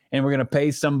in, and we're going to pay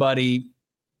somebody,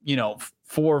 4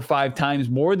 or 5 times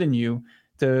more than you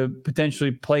to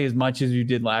potentially play as much as you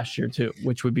did last year too,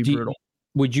 which would be brutal.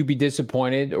 Would you be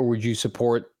disappointed, or would you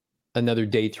support another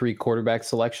day 3 quarterback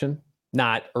selection?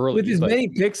 Not early. With as many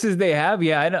picks as they have,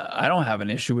 yeah, I don't have an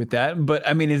issue with that. But,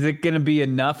 I mean, is it going to be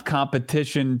enough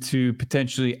competition to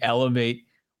potentially elevate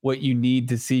what you need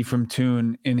to see from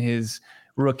Tune in his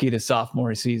rookie to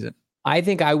sophomore season? I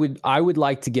think I would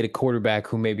like to get a quarterback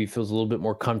who maybe feels a little bit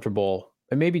more comfortable,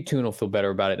 and maybe Tune will feel better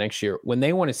about it next year, when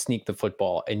they want to sneak the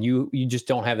football and you just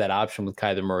don't have that option with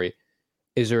Kyler Murray.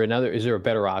 Is there a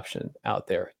better option out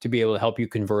there to be able to help you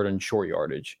convert on short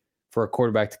yardage for a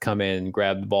quarterback to come in and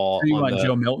grab the ball? So you want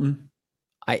Joe Milton?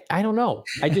 I don't know.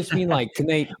 I just mean, like, can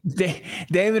they?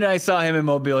 David and I saw him in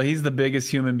Mobile. He's the biggest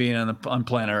human being on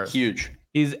planet Earth. Huge.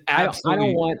 He's absolutely. I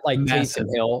don't want like massive.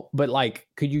 Taysom Hill, but like,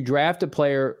 could you draft a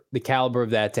player the caliber of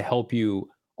that to help you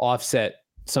offset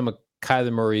some of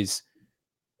Kyler Murray's,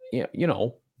 I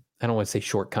don't want to say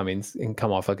shortcomings and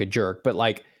come off like a jerk, but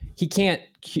like, he can't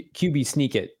QB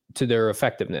sneak it to their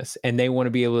effectiveness, and they want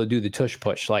to be able to do the tush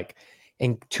push. Like,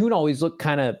 and Tune always looked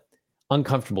kind of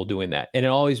uncomfortable doing that, and it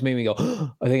always made me go,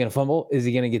 oh, are they going to fumble? Is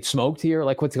he going to get smoked here?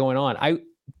 Like, what's going on?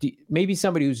 Maybe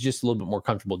somebody who's just a little bit more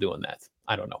comfortable doing that.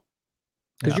 I don't know.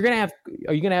 Because are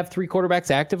you going to have 3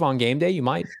 quarterbacks active on game day? You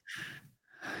might.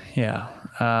 Yeah.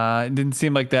 It didn't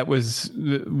seem like that was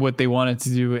what they wanted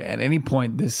to do at any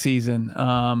point this season.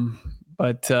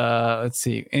 But let's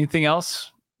see. Anything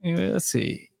else? Let's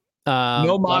see.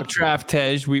 No mock draft,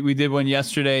 Tej. We did one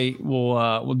yesterday.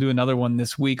 We'll do another one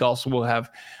this week. Also, we'll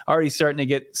have already starting to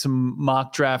get some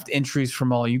mock draft entries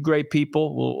from all you great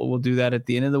people. We'll do that at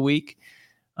the end of the week.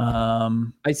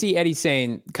 I see Eddie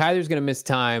saying Kyler's going to miss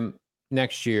time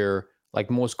next year, like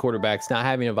most quarterbacks. Not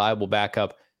having a viable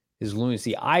backup is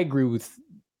lunacy. I agree with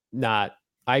that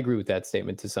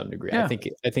statement to some degree. Yeah.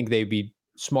 I think they'd be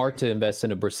smart to invest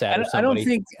in a Brissett or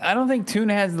somebody. I don't think Tune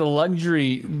has the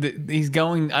luxury that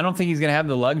I don't think he's going to have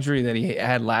the luxury that he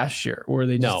had last year, where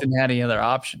they just didn't have any other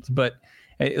options. But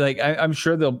I'm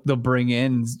sure they'll bring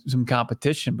in some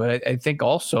competition. But I think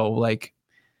also, like,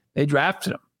 they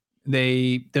drafted him.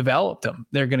 They developed him.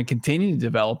 They're going to continue to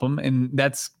develop him, and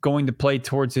that's going to play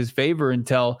towards his favor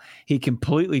until he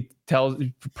completely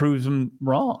proves them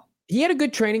wrong. He had a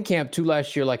good training camp too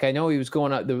last year. Like, I know he was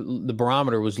going out, the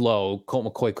barometer was low. Colt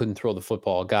McCoy couldn't throw the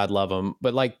football. God love him.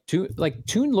 But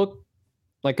Tune looked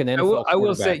like an NFL I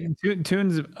will say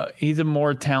Tune's he's a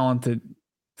more talented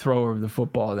thrower of the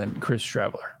football than Chris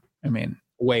Streveler. I mean,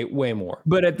 way more.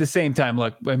 But at the same time,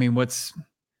 look, I mean,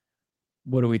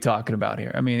 what are we talking about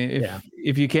here? I mean,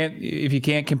 if you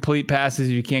can't complete passes,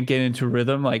 you can't get into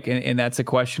rhythm. Like, and that's a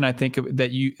question I think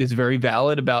that is very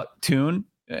valid about Tune.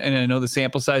 and I know the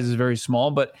sample size is very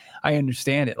small, but I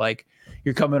understand it. Like,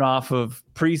 you're coming off of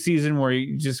preseason where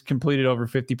he just completed over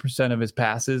 50% of his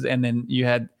passes, and then you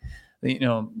had,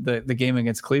 the game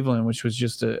against Cleveland, which was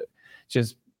just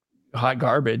hot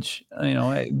garbage.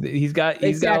 He's got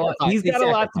a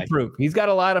lot to prove. He's got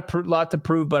a lot to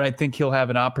prove, but I think he'll have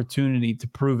an opportunity to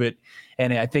prove it.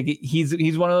 And I think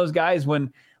he's one of those guys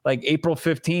when, like, April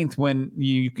 15th, when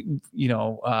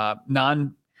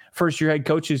non first year head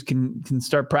coaches can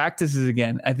start practices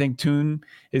again. I think Tune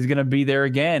is going to be there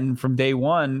again from day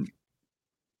one,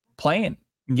 playing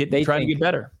and trying to get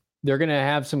better. They're going to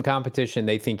have some competition.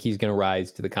 They think he's going to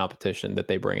rise to the competition that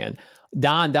they bring in.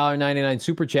 Don, $1.99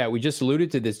 super chat. We just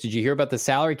alluded to this. Did you hear about the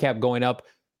salary cap going up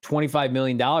 $25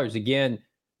 million? Again,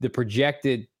 the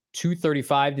projected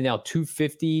 235 to now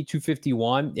 250,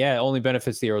 251. Yeah, it only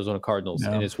benefits the Arizona Cardinals.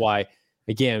 No. And it's why,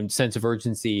 again, sense of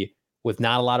urgency with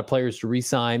not a lot of players to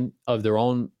re-sign of their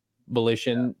own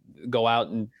volition, go out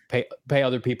and pay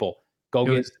other people.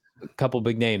 Get a couple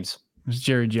big names. It was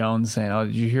Jerry Jones saying, "Oh,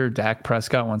 did you hear Dak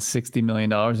Prescott wants $60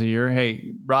 million a year?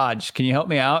 Hey, Raj, can you help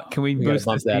me out? Can we boost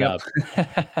this thing up?"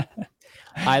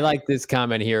 I like this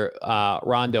comment here.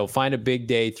 Rondo, find a big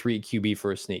day 3 QB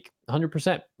for a sneak.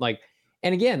 100%.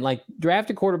 And again, draft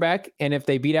a quarterback, and if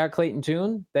they beat out Clayton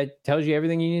Tune, that tells you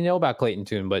everything you need to know about Clayton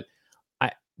Tune. But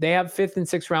they have 5th and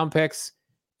 6th round picks,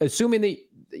 assuming that,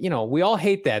 we all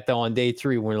hate that though on day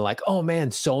 3 when we're like, oh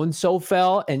man, so-and-so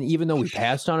fell. And even though we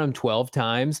passed on him 12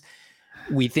 times,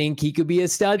 we think he could be a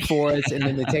stud for us. And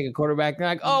then they take a quarterback and they're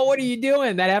like, oh, what are you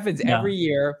doing? That happens every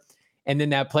year. And then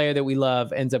that player that we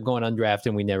love ends up going undrafted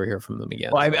and we never hear from them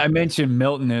again. Well, I mentioned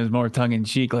Milton as more tongue in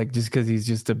cheek, just because he's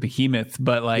just a behemoth,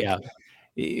 but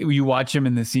you watch him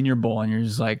in the Senior Bowl and you're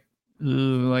just like,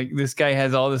 this guy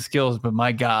has all the skills, but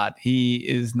my God, he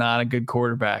is not a good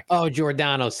quarterback. Oh,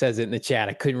 Giordano says it in the chat.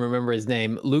 I couldn't remember his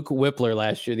name. Luke Whippler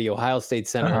last year, the Ohio State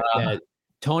center.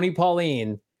 Tony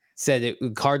Pauline said that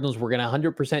the Cardinals were going to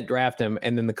 100% draft him,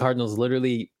 and then the Cardinals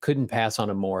literally couldn't pass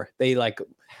on him more. They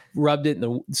rubbed it in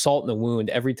the salt in the wound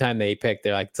every time they picked.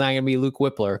 They're like, it's not going to be Luke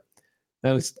Whippler.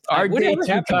 That was our day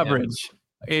 2 coverage.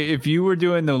 If you were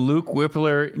doing the Luke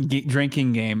Whippler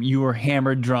drinking game, you were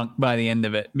hammered drunk by the end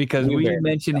of it, because we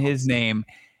mentioned his name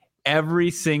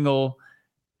every single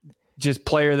just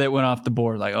player that went off the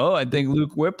board. I think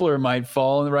Luke Whippler might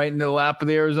fall right into the lap of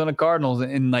the Arizona Cardinals,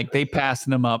 and they passed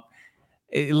him up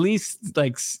at least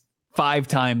 5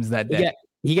 times that day.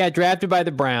 He got drafted by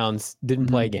the Browns. Didn't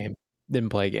play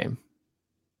a game.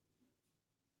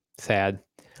 Sad.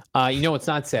 It's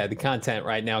not sad. The content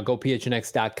right now. Go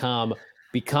phnx.com.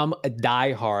 Become a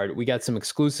diehard. We got some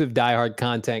exclusive diehard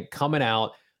content coming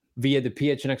out via the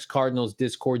PHNX Cardinals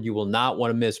Discord you will not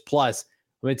want to miss. Plus,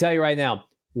 I'm going to tell you right now,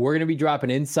 we're going to be dropping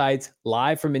insights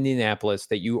live from Indianapolis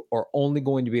that you are only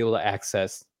going to be able to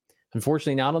access.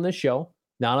 Unfortunately, not on this show,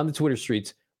 not on the Twitter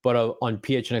streets, but on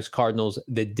PHNX Cardinals,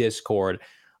 the Discord.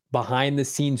 Behind the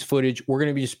scenes footage. We're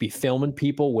going to just be filming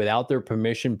people without their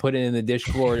permission, put it in the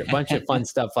Discord, a bunch of fun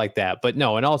stuff like that. But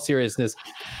no, in all seriousness,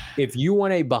 if you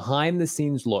want a behind the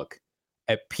scenes look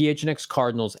at PHNX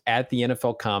Cardinals at the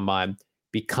NFL Combine,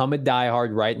 become a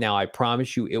diehard right now. I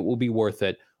promise you it will be worth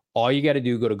it. All you got to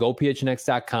do, go to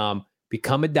gophnx.com,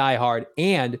 become a diehard,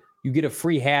 and you get a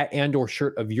free hat and or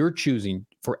shirt of your choosing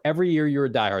for every year you're a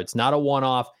diehard. It's not a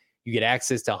one-off. You get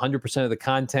access to 100% of the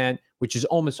content, which is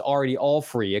almost already all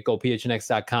free at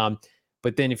gophnx.com.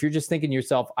 But then if you're just thinking to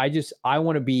yourself, I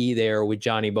want to be there with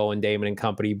Johnny Bowen, Damon and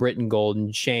company, Britton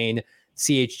Golden, Shane,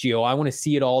 CHGO. I want to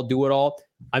see it all, do it all.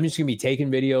 I'm just going to be taking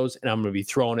videos and I'm going to be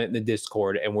throwing it in the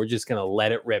Discord, and we're just going to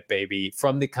let it rip, baby.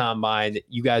 From the Combine,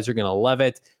 you guys are going to love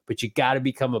it, but you got to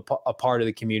become a part of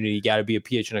the community. You got to be a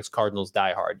PHNX Cardinals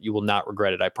diehard. You will not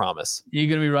regret it, I promise. You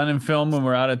going to be running film when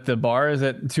we're out at the bars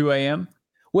at 2 a.m.?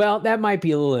 Well, that might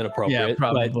be a little inappropriate. Yeah,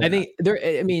 probably. But I think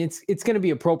it's going to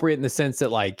be appropriate in the sense that,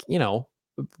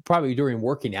 probably during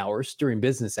working hours, during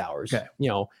business hours. Okay.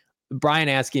 Brian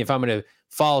asking if I'm going to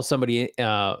follow somebody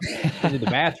into the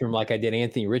bathroom like I did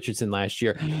Anthony Richardson last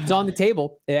year. It's on the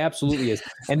table. It absolutely is.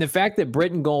 And the fact that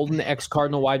Britton Golden,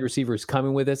 ex-Cardinal wide receiver, is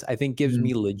coming with us, I think gives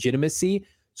me legitimacy.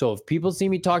 So if people see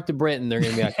me talk to Britton, they're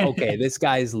going to be like, okay, this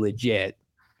guy's legit.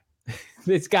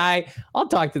 This guy, I'll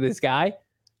talk to this guy.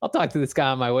 I'll talk to this guy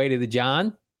on my way to the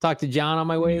John. Talk to John on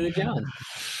my way to the John.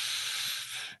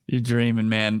 You're dreaming,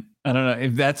 man. I don't know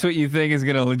if that's what you think is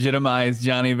going to legitimize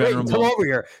Johnny Venerable.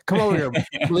 Come over here.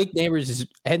 Blake Neighbors is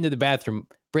heading to the bathroom.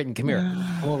 Britton, come here.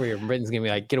 Come over here. Britton's going to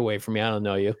be like, get away from me. I don't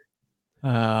know you.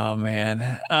 Oh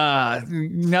man.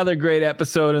 Another great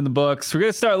episode in the books. We're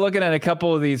going to start looking at a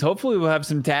couple of these. Hopefully we'll have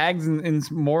some tags and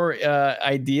some more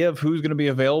idea of who's going to be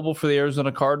available for the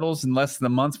Arizona Cardinals in less than a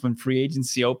month when free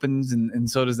agency opens. And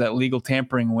so does that legal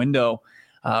tampering window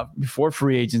before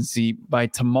free agency. By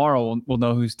tomorrow, we'll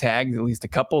know who's tagged, at least a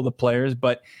couple of the players.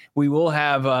 But we will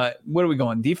have, what are we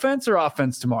going, defense or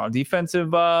offense tomorrow? Defensive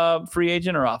free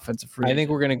agent or offensive free agent? I think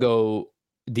we're going to go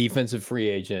defensive free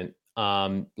agent.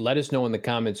 Let us know in the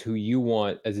comments who you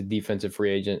want as a defensive free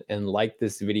agent, and like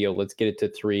this video. Let's get it to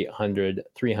 300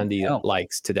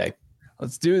 likes today.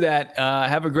 Let's do that.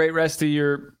 Have a great rest of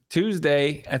your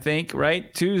Tuesday, I think,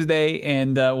 right? Tuesday,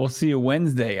 and we'll see you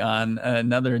Wednesday on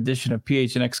another edition of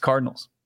PHNX Cardinals.